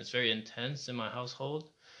Asian. It's very intense in my household.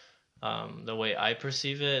 The way I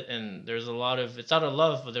perceive it, and there's a lot of it's out of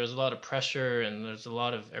love, but there's a lot of pressure, and there's a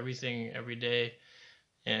lot of everything every day.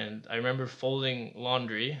 And I remember folding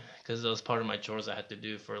laundry because that was part of my chores I had to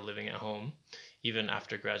do for living at home, even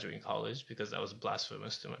after graduating college, because that was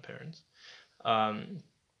blasphemous to my parents. Um,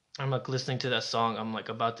 I'm like listening to that song, I'm like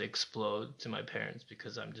about to explode to my parents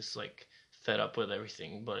because I'm just like fed up with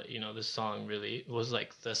everything. But this song really was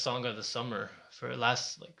like the song of the summer for the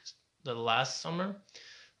last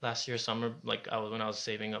year summer. Like when I was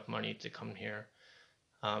saving up money to come here,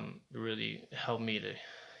 it really helped me to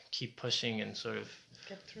keep pushing and sort of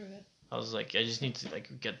get through it. I was like, I just need to like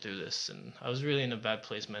get through this, and I was really in a bad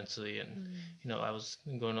place mentally, and I was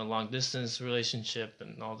going a long distance relationship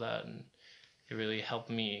and all that, and it really helped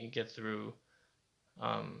me get through.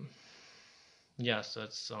 Yeah, so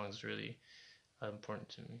that song's really important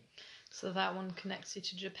to me. So that one connects you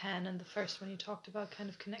to Japan, and the first one you talked about kind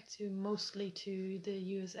of connects you mostly to the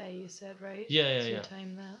USA, you said, right? Yeah. Your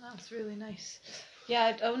time there. That's really nice.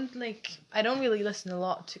 Yeah, I don't really listen a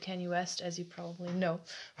lot to Kanye West, as you probably know,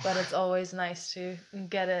 but it's always nice to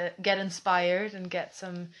get inspired and get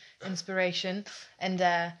some inspiration. And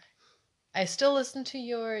I still listen to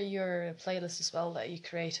your playlist as well that you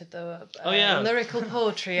created, the lyrical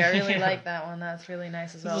poetry. I really like that one. That's really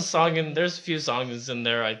nice as well. There's a few songs in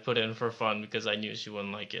there I put in for fun because I knew she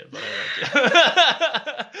wouldn't like it, but I like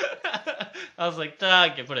it. I was like, I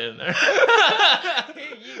can put it in there.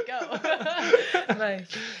 Here you go. Nice.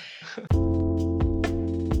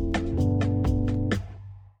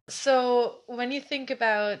 So when you think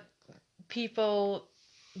about people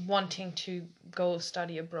wanting to go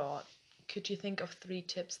study abroad, could you think of 3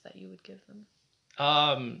 tips that you would give them?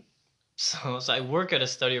 So I work at a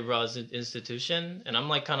study abroad institution, and I'm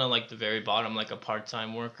like kind of like the very bottom, like a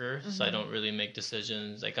part-time worker. So I don't really make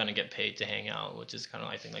decisions. I kind of get paid to hang out, which is kind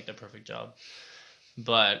of I think like the perfect job.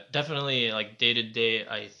 But definitely like day to day,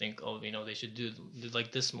 I think they should do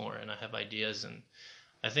like this more, and I have ideas. And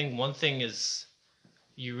I think one thing is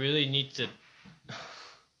you really need to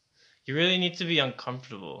be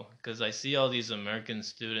uncomfortable, because I see all these American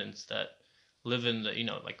students that live in the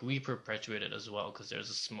like we perpetuate it as well, because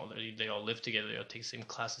there's a small they all live together, they all take same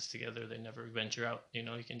classes together, they never venture out, you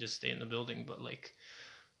can just stay in the building, but like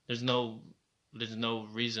there's no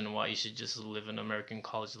reason why you should just live an American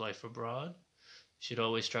college life abroad. You should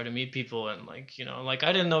always try to meet people, and like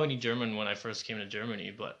I didn't know any German when I first came to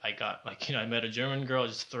Germany, but I got I met a German girl,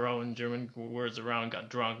 just throwing German words around,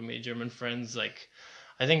 got drunk, made German friends. Like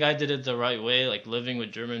I think I did it the right way, like living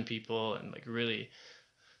with German people, and like really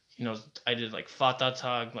I did like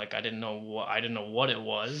Vatertag, like I didn't know what it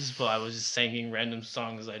was, but I was just singing random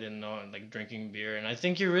songs I didn't know and like drinking beer. And I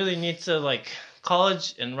think you really need to like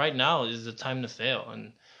college, and right now is the time to fail,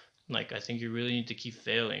 and like I think you really need to keep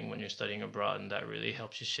failing when you're studying abroad, and that really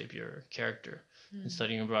helps you shape your character. And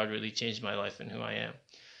studying abroad really changed my life and who I am.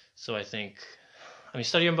 So I think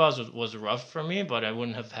studying abroad was rough for me, but I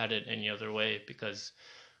wouldn't have had it any other way, because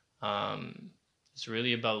it's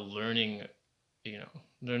really about learning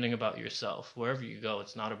about yourself wherever you go.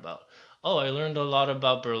 It's not about, I learned a lot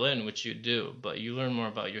about Berlin, which you do, but you learn more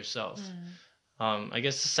about yourself. I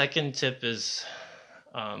guess the second tip is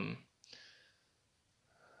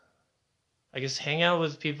I guess hang out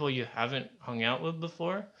with people you haven't hung out with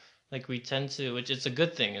before. Like we tend to, which it's a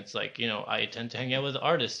good thing. It's like, I tend to hang out with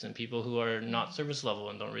artists and people who are not service level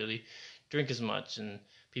and don't really drink as much, and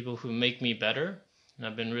people who make me better. And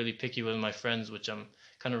I've been really picky with my friends, which I'm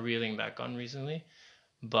kind of reeling back on recently.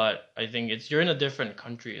 But I think you're in a different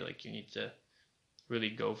country, like you need to really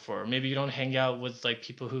go for. Maybe you don't hang out with like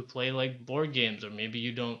people who play like board games, or maybe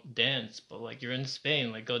you don't dance, but like you're in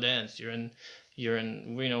Spain, like go dance. You're in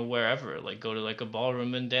wherever, like go to like a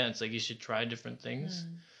ballroom and dance. Like you should try different things,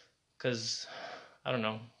 because I don't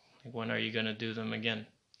know, like when are you gonna do them again?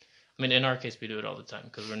 I mean, in our case we do it all the time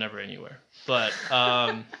because we're never anywhere. But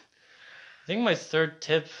I think my third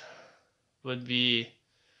tip would be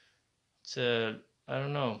to, I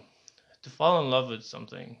don't know, to fall in love with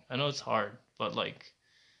something. I know it's hard, but like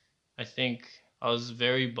I think I was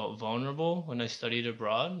very vulnerable when I studied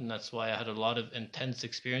abroad, and that's why I had a lot of intense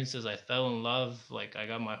experiences. I fell in love, like I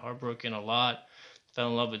got my heart broken a lot, fell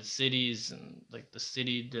in love with cities, and like the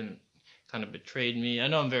city didn't kind of betrayed me. I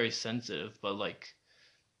know I'm very sensitive, but like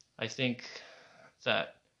I think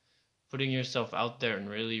that putting yourself out there and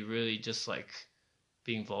really, really just like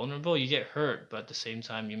being vulnerable, you get hurt, but at the same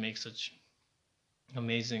time you make such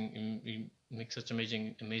amazing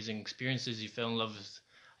experiences. You fell in love with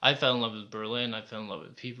I fell in love with Berlin. I fell in love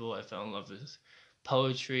with people. I fell in love with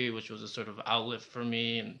poetry, which was a sort of outlet for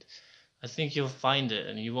me. And I think you'll find it,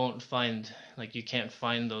 and you won't find, like, you can't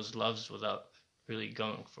find those loves without really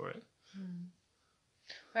going for it.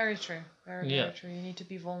 Very true. Very, Yeah. very true. You need to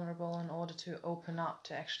be vulnerable in order to open up,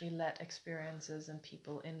 to actually let experiences and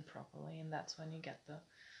people in properly. And that's when you get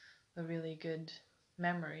the really good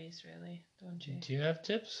memories, really, don't you? Do you have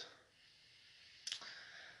tips?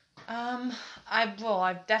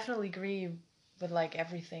 I definitely agree with like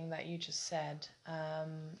everything that you just said.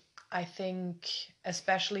 I think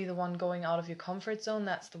especially the one going out of your comfort zone,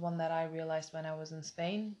 that's the one that I realized when I was in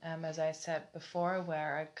Spain. As I said before,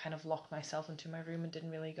 where I kind of locked myself into my room and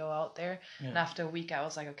didn't really go out there. Yeah. And after a week, I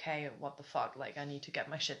was like, okay, what the fuck? Like, I need to get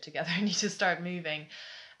my shit together. I need to start moving.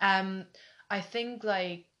 I think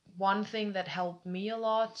like one thing that helped me a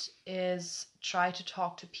lot is try to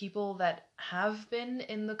talk to people that have been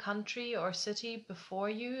in the country or city before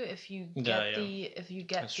you, if you get the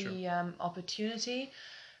opportunity,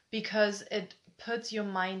 because it puts your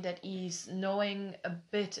mind at ease, knowing a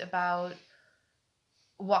bit about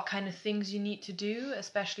what kind of things you need to do,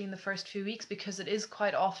 especially in the first few weeks, because it is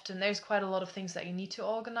quite often, there's quite a lot of things that you need to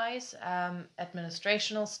organize,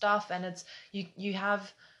 administrational stuff, and it's you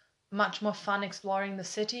have much more fun exploring the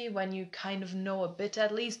city when you kind of know a bit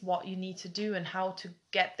at least what you need to do and how to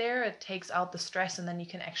get there. It takes out the stress, and then you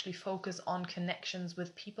can actually focus on connections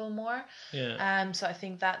with people more. Yeah. So I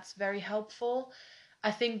think that's very helpful.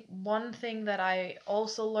 I think one thing that I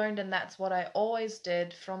also learned, and that's what I always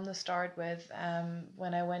did from the start with,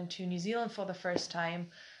 when I went to New Zealand for the first time,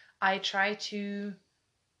 I tried to,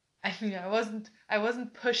 I mean, I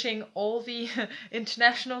wasn't pushing all the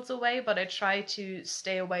internationals away, but I tried to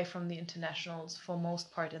stay away from the internationals for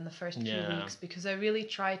most part in the first few weeks, because I really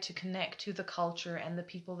tried to connect to the culture and the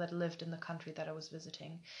people that lived in the country that I was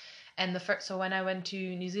visiting. And so when I went to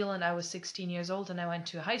New Zealand, I was 16 years old, and I went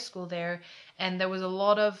to a high school there, and there was a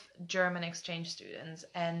lot of German exchange students,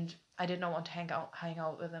 and I did not want to hang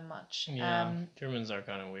out with them much. Yeah, Germans are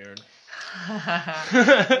kind of weird.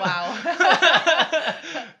 Wow.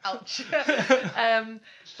 Ouch.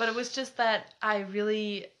 But it was just that I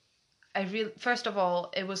really, first of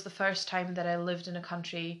all, it was the first time that I lived in a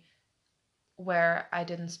country where I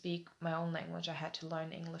didn't speak my own language. I had to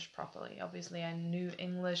learn English properly. Obviously, I knew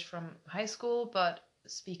English from high school, but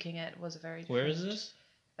speaking it was very different. Where is this?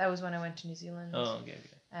 That was when I went to New Zealand. Oh, okay.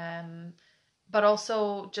 But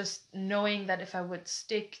also just knowing that if I would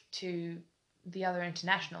stick to the other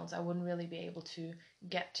internationals, I wouldn't really be able to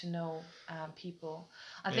get to know people.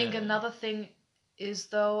 I think another thing is,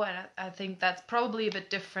 though, and I think that's probably a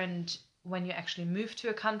bit different when you actually move to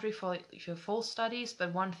a country for your full studies,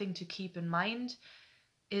 but one thing to keep in mind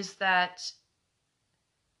is that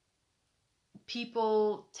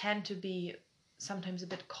people tend to be sometimes a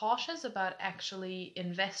bit cautious about actually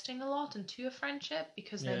investing a lot into a friendship,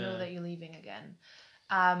 because they know that you're leaving again.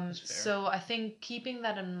 So I think keeping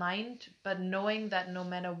that in mind, but knowing that no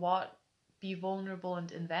matter what, be vulnerable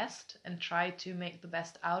and invest and try to make the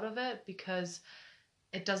best out of it, because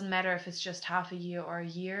it doesn't matter if it's just half a year or a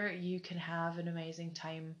year, you can have an amazing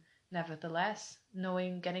time nevertheless.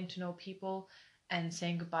 Getting to know people and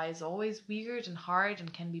saying goodbye is always weird and hard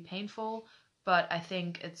and can be painful, but I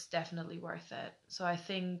think it's definitely worth it. So I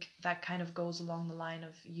think that kind of goes along the line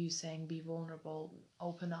of you saying be vulnerable,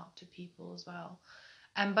 open up to people as well.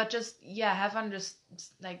 But just,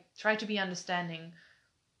 try to be understanding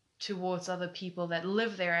towards other people that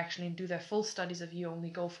live there actually and do their full studies if you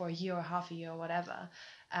only go for a year or half a year or whatever.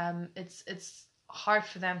 It's hard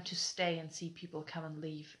for them to stay and see people come and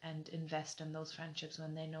leave and invest in those friendships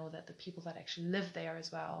when they know that the people that actually live there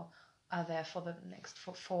as well are there for the next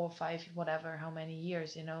 4 or 5, whatever, how many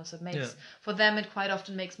years, so it makes, for them, it quite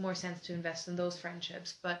often makes more sense to invest in those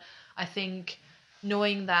friendships. But I think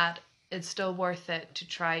knowing that it's still worth it to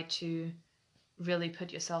try to really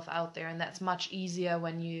put yourself out there, and that's much easier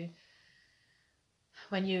when you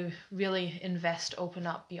really invest, open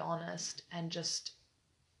up, be honest, and just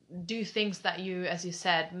do things that you, as you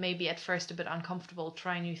said, maybe at first a bit uncomfortable,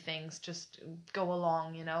 try new things, just go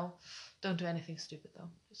along, don't do anything stupid though.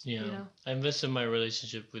 Just, I invest in my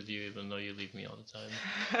relationship with you even though you leave me all the time.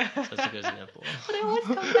 That's a good example. But I always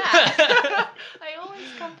come back. I always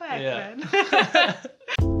come back, man.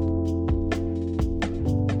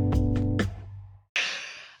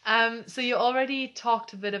 So you already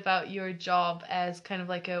talked a bit about your job as kind of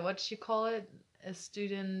like a, what did you call it? A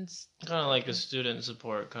student Kind of like a student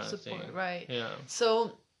support kind of support, thing. right? Yeah.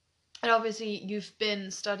 So, and obviously you've been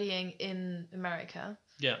studying in America.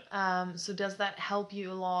 Yeah. So does that help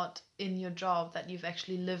you a lot in your job that you've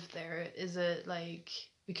actually lived there? Is it like,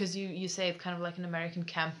 because you say it's kind of like an American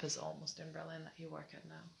campus almost in Berlin that you work at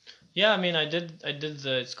now? Yeah, I mean, I did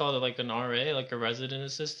it's called like an RA, like a resident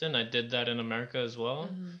assistant. I did that in America as well.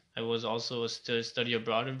 Mhm. I was also a study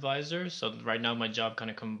abroad advisor. So right now my job kind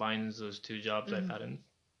of combines those two jobs I've had in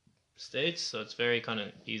States. So it's very kind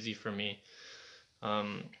of easy for me.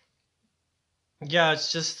 Yeah,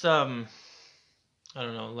 it's just I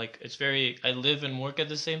don't know, like it's very I live and work at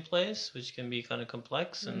the same place, which can be kind of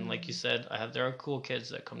complex. And like you said, there are cool kids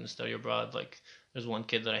that come to study abroad. Like there's one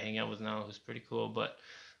kid that I hang out with now who's pretty cool, but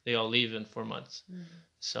they all leave in 4 months.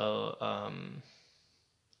 So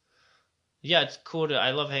yeah, it's cool to. I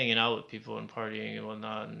love hanging out with people and partying and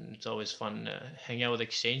whatnot, and it's always fun to hang out with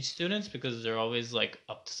exchange students because they're always like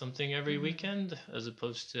up to something every weekend, as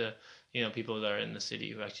opposed to people that are in the city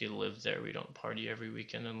who actually live there. We don't party every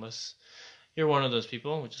weekend unless you're one of those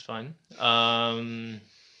people, which is fine.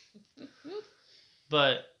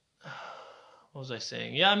 But what was I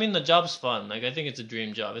saying? Yeah, I mean the job's fun. Like I think it's a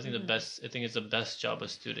dream job. I think I think it's the best job a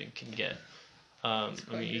student can get. I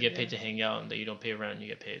mean, you get paid to hang out, and that you don't pay rent. You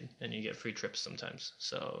get paid, and you get free trips sometimes.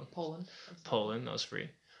 So Poland, that was free.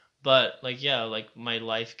 But like, yeah, like my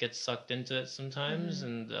life gets sucked into it sometimes,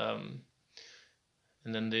 and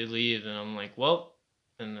then they leave, and I'm like, well,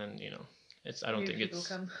 and then it's I don't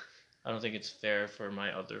think it's fair for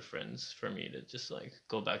my other friends for me to just like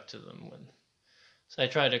go back to them when. So I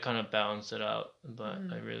try to kind of balance it out, but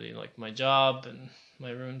I really like my job and my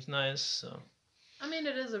room's nice, so. I mean,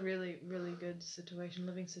 it is a really, really good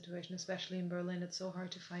living situation, especially in Berlin. It's so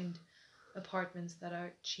hard to find apartments that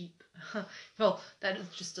are cheap. Well,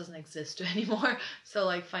 just doesn't exist anymore. So,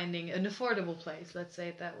 like, finding an affordable place, let's say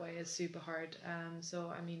it that way, is super hard.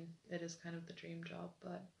 So, I mean, it is kind of the dream job,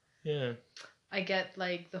 but yeah, I get,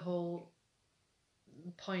 like, the whole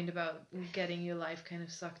point about getting your life kind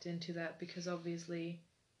of sucked into that, because obviously,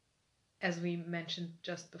 as we mentioned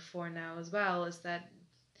just before now as well, is that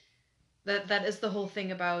is the whole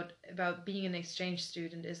thing about being an exchange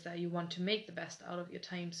student, is that you want to make the best out of your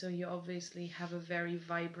time, so you obviously have a very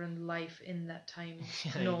vibrant life in that time.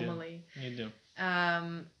 Yeah, normally you do.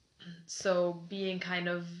 So being kind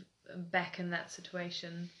of back in that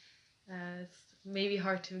situation, it's maybe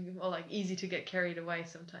hard to, or like easy to get carried away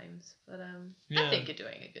sometimes, but I think you're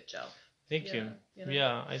doing a good job. Thank you.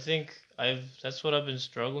 Yeah, I think that's what I've been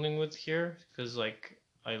struggling with here, because like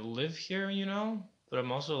I live here, but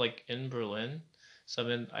I'm also like in Berlin, so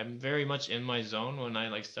I'm very much in my zone when I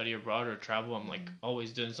like study abroad or travel. I'm like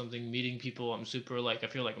always doing something, meeting people. I'm super like I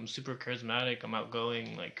feel like I'm super charismatic. I'm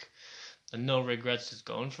outgoing, like, and no regrets, just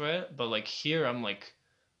going for it. But like here, I'm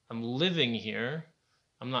living here.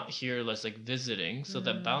 I'm not here less like visiting, so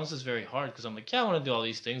that balance is very hard because I'm like, yeah, I want to do all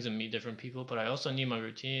these things and meet different people, but I also need my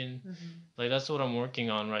routine. Like that's what I'm working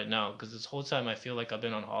on right now, because this whole time I feel like I've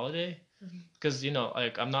been on holiday, because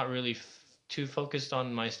like I'm not really too focused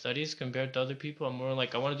on my studies compared to other people. I'm more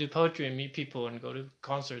like I want to do poetry and meet people and go to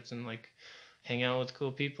concerts and like hang out with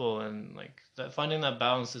cool people, and like that finding that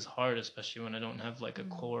balance is hard, especially when I don't have like a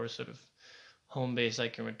core sort of home base I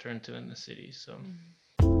can return to in the city. So.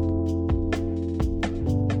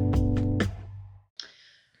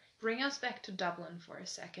 Bring us back to Dublin for a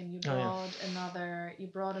second. You brought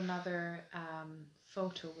another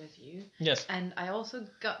photo with you. Yes. And I also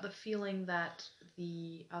got the feeling that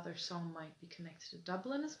the other song might be connected to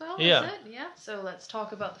Dublin as well. Yeah. Is it? Yeah. So let's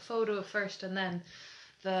talk about the photo first, and then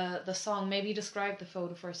the song. Maybe describe the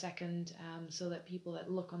photo for a second, so that people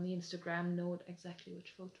that look on the Instagram know exactly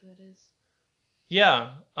which photo it is.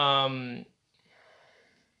 Yeah.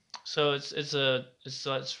 So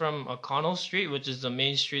it's from O'Connell Street, which is the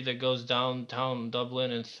main street that goes downtown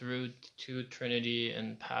Dublin and through to Trinity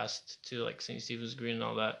and past to like St. Stephen's Green and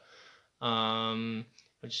all that,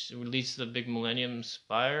 which leads to the big Millennium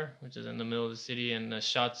Spire, which is in the middle of the city, and the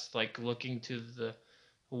shots like looking to the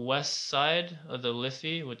west side of the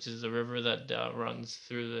Liffey, which is the river that runs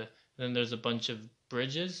through the. Then there's a bunch of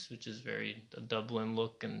bridges, which is very a Dublin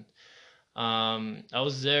look, and I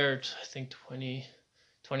was there, I think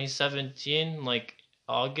 2017, like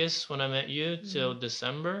August when I met you, till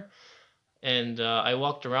December, and I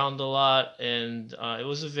walked around a lot, and it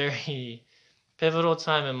was a very pivotal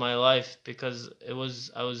time in my life because I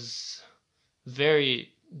was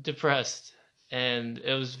very depressed, and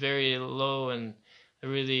it was very low, and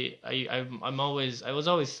I was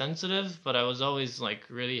always sensitive, but I was always like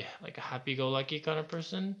really like a happy-go-lucky kind of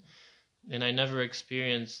person, and I never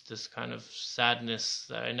experienced this kind of sadness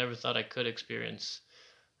that I never thought I could experience.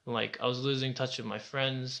 Like I was losing touch with my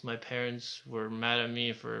friends. My parents were mad at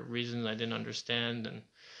me for reasons I didn't understand, and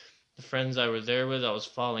the friends I were there with, I was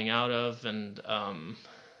falling out of, and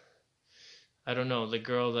I don't know, the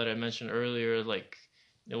girl that I mentioned earlier, like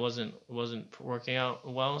it wasn't working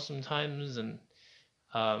out well sometimes, and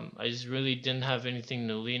I just really didn't have anything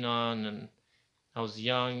to lean on, and I was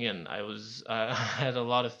young, and I had a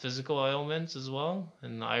lot of physical ailments as well,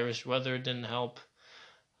 and the Irish weather didn't help.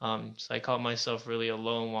 So I caught myself really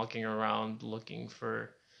alone, walking around looking for,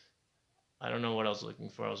 I don't know what I was looking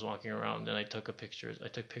for. I was walking around and I took pictures. I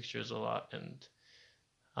took pictures a lot, and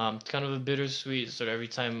it's kind of a bittersweet. So every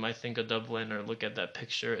time I think of Dublin or look at that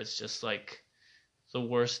picture, it's just like the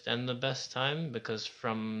worst and the best time, because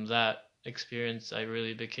from that experience I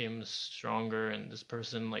really became stronger, and this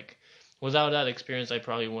person, like, without that experience I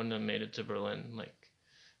probably wouldn't have made it to Berlin. Like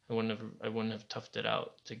I wouldn't have toughed it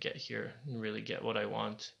out to get here and really get what I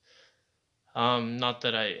want. Not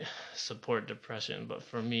that I support depression, but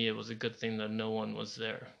for me it was a good thing that no one was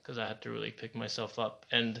there, because I had to really pick myself up.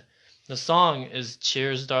 And the song is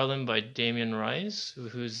Cheers Darling by Damien Rice,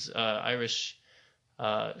 who's Irish,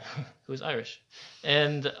 uh, who's Irish.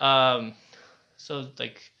 And so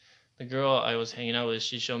like the girl I was hanging out with,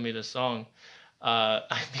 she showed me the song,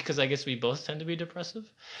 because I guess we both tend to be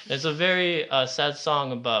depressive. It's a very sad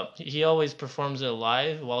song about, he always performs it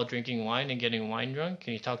live while drinking wine and getting wine drunk,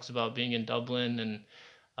 and he talks about being in Dublin and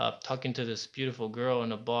talking to this beautiful girl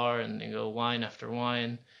in a bar, and they go wine after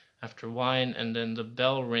wine, and then the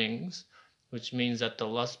bell rings, which means that the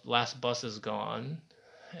last bus is gone,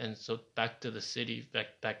 and so back to the city,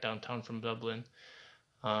 back downtown from Dublin,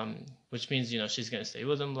 which means she's gonna stay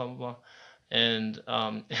with him, blah blah blah, and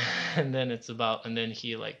and then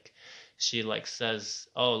she like says,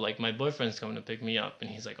 oh, like my boyfriend's coming to pick me up, and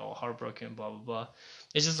he's like all heartbroken, blah blah blah.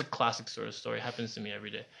 It's just a classic sort of story. It happens to me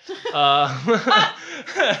every day.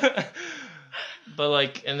 But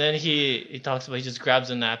like, and then he talks about, he just grabs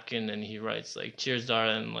a napkin and he writes like, cheers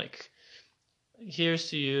darling, like, here's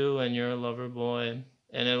to you and your lover boy.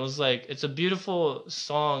 And it was like, it's a beautiful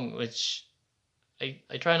song, which I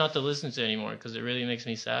try not to listen to anymore, because it really makes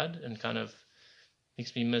me sad and kind of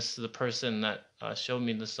makes me miss the person that showed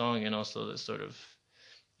me the song, and also the sort of,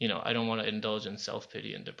 I don't want to indulge in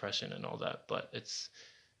self-pity and depression and all that, but it's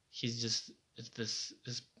this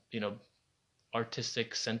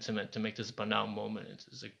artistic sentiment to make this banal moment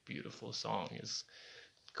it's a beautiful song is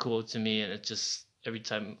cool to me, and it just, every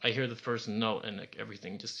time I hear the first note, and like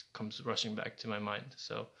everything just comes rushing back to my mind.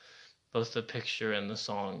 So both the picture and the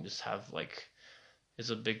song just have like, it's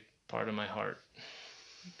a big part of my heart.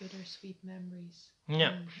 Bittersweet memories.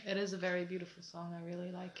 Yeah. It is a very beautiful song. I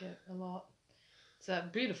really like it a lot. It's a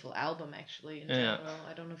beautiful album, actually, in Yeah. general.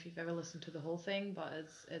 I don't know if you've ever listened to the whole thing, but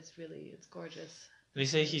it's gorgeous. They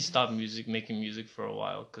say he stopped making music for a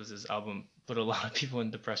while because his album put a lot of people in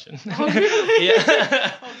depression. Oh, really?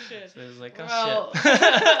 Yeah. Oh, shit. So it was like, Well, shit.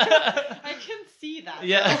 I can see that.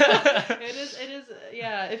 Yeah. It is,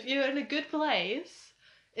 yeah, if you're in a good place,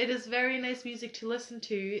 it is very nice music to listen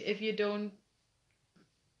to if you don't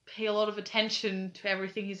pay a lot of attention to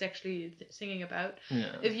everything he's actually singing about.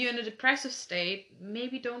 Yeah. If you're in a depressive state,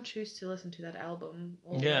 maybe don't choose to listen to that album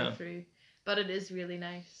all the way through. But it is really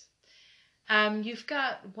nice. You've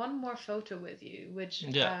got one more photo with you, which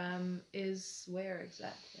is where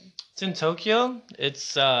exactly? It's in Tokyo.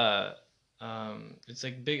 It's like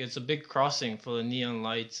big. It's a big crossing full of neon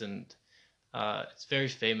lights, and it's very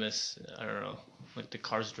famous. I don't know, like the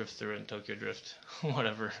cars drift through in Tokyo Drift,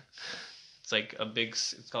 whatever. It's like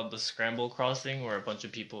it's called the Scramble Crossing, where a bunch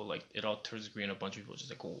of people, like, it all turns green. A bunch of people just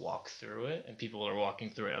like walk through it, and people are walking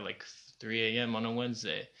through it at like 3 a.m. on a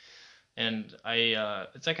Wednesday. And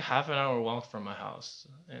it's like a half an hour walk from my house,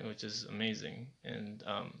 which is amazing. And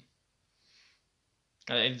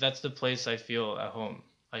that's the place I feel at home.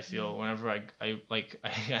 I feel whenever I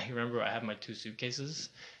remember I had my 2 suitcases,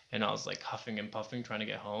 and I was like huffing and puffing trying to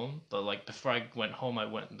get home. But like before I went home, I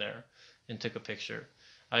went there and took a picture.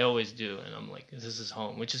 I always do, and I'm like, this is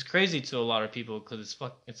home, which is crazy to a lot of people, because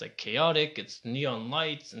it's like chaotic. It's neon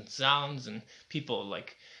lights and sounds and people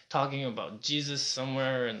like talking about Jesus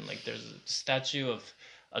somewhere, and like there's a statue of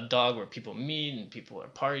a dog where people meet, and people are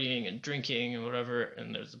partying and drinking and whatever,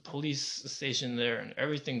 and there's a police station there, and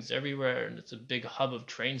everything's everywhere, and it's a big hub of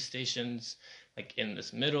train stations like in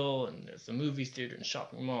this middle, and there's a movie theater and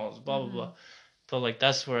shopping malls, blah blah blah. But like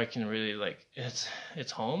that's where I can really like, it's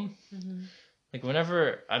home. like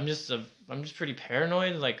whenever I'm just pretty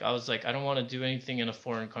paranoid. Like I was like, I don't want to do anything in a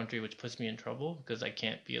foreign country which puts me in trouble, because I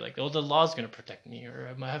can't be like, oh, the law's gonna protect me, or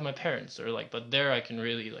I might have my parents, or like, but there I can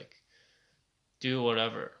really like do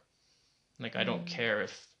whatever. Like I don't care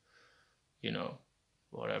if, you know,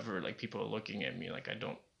 whatever, like people are looking at me. Like I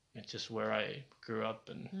don't. It's just where I grew up,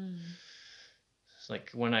 and it's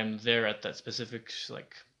like when I'm there at that specific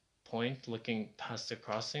like point, looking past the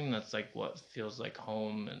crossing, that's like what feels like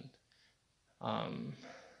home. And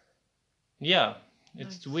yeah,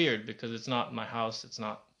 it's weird because it's not my house. It's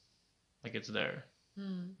not like it's there.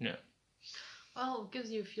 Yeah. Well, it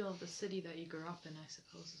gives you a feel of the city that you grew up in, I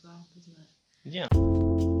suppose, as well, doesn't it? Yeah.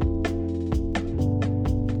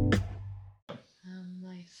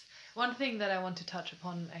 Nice. One thing that I want to touch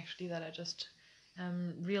upon, actually, that I just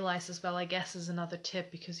realized as well, I guess, is another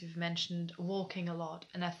tip, because you've mentioned walking a lot.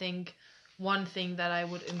 And I think one thing that I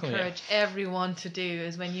would encourage everyone to do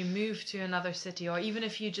is when you move to another city, or even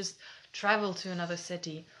if you just travel to another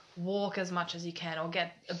city, walk as much as you can, or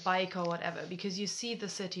get a bike or whatever, because you see the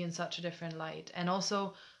city in such a different light. And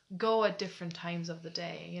also go at different times of the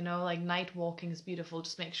day, you know, like night walking is beautiful,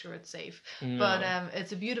 just make sure it's safe. But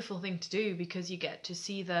it's a beautiful thing to do, because you get to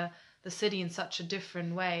see the city in such a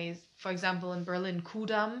different way. For example, in Berlin,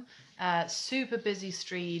 Kudamm, super busy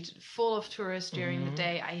street, full of tourists during the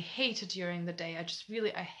day. I hate it during the day.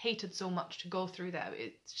 I hate it so much to go through that.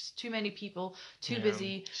 It's just too many people, too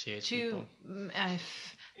busy, too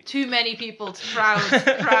many people, crowds.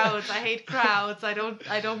 I hate crowds. I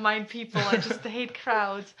don't mind people. I just hate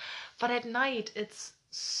crowds. But at night, it's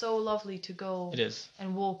so lovely to go. It is.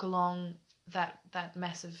 And walk along that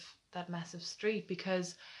massive street,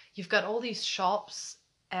 because you've got all these shops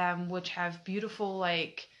which have beautiful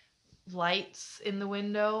like lights in the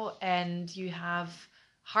window, and you have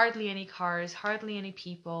hardly any cars, hardly any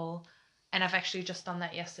people. And I've actually just done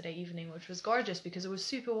that yesterday evening, which was gorgeous, because it was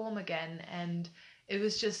super warm again, and it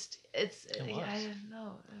was just, I don't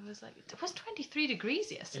know, it was 23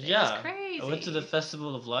 degrees yesterday. Yeah. It was crazy. I went to the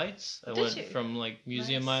Festival of Lights. I went from like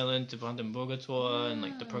Museum Island to Brandenburger Tor and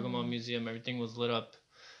like the Pergamon Museum. Everything was lit up.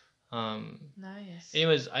 Nice.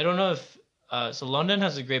 Anyways, I don't know if so London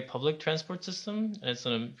has a great public transport system, and it's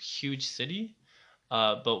in a huge city.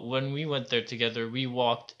 But when we went there together, we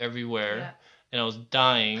walked everywhere, and I was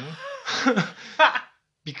dying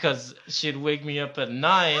because she'd wake me up at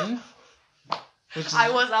 9. I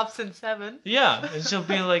was up since 7. Yeah, and she'll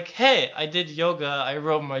be like, "Hey, I did yoga. I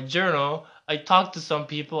wrote my journal. I talked to some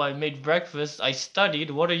people. I made breakfast. I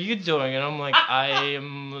studied. What are you doing?" And I'm like, "I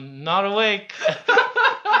am not awake."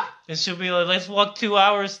 And she'll be like, "Let's walk 2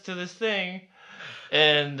 hours to this thing."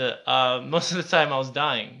 And most of the time I was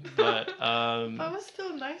dying. But that was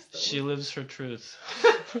still nice though. She lives her truth.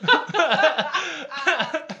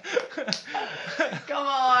 Come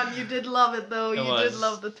on, you did love it though. You did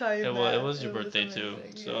love the time. It was your birthday too.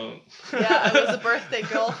 So yeah, I was a birthday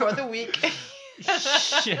girl for the week.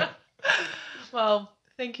 Yeah. Well,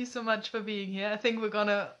 thank you so much for being here. I think we're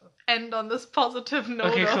gonna end on this positive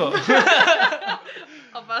note. Okay, cool.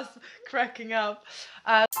 Of us cracking up.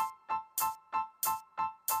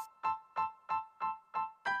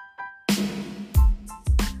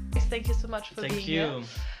 Thank you so much for being here.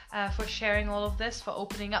 For sharing all of this, for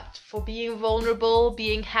opening up, for being vulnerable,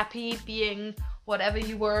 being happy, being whatever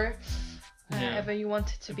you were, ever you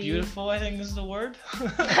wanted to be. Beautiful, I think is the word.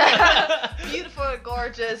 Beautiful,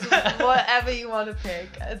 gorgeous, whatever you want to pick.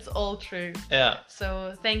 It's all true. Yeah.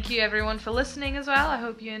 So thank you everyone for listening as well. I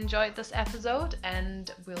hope you enjoyed this episode,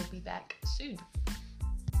 and we'll be back soon.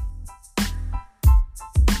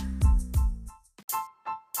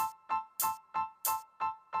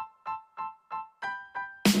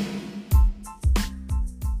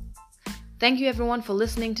 Thank you everyone for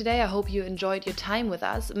listening today. I hope you enjoyed your time with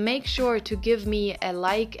us. Make sure to give me a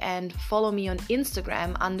like and follow me on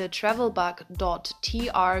Instagram under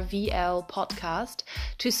travelbug.trvl podcast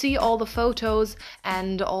to see all the photos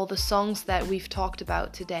and all the songs that we've talked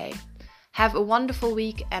about today. Have a wonderful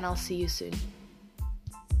week, and I'll see you soon.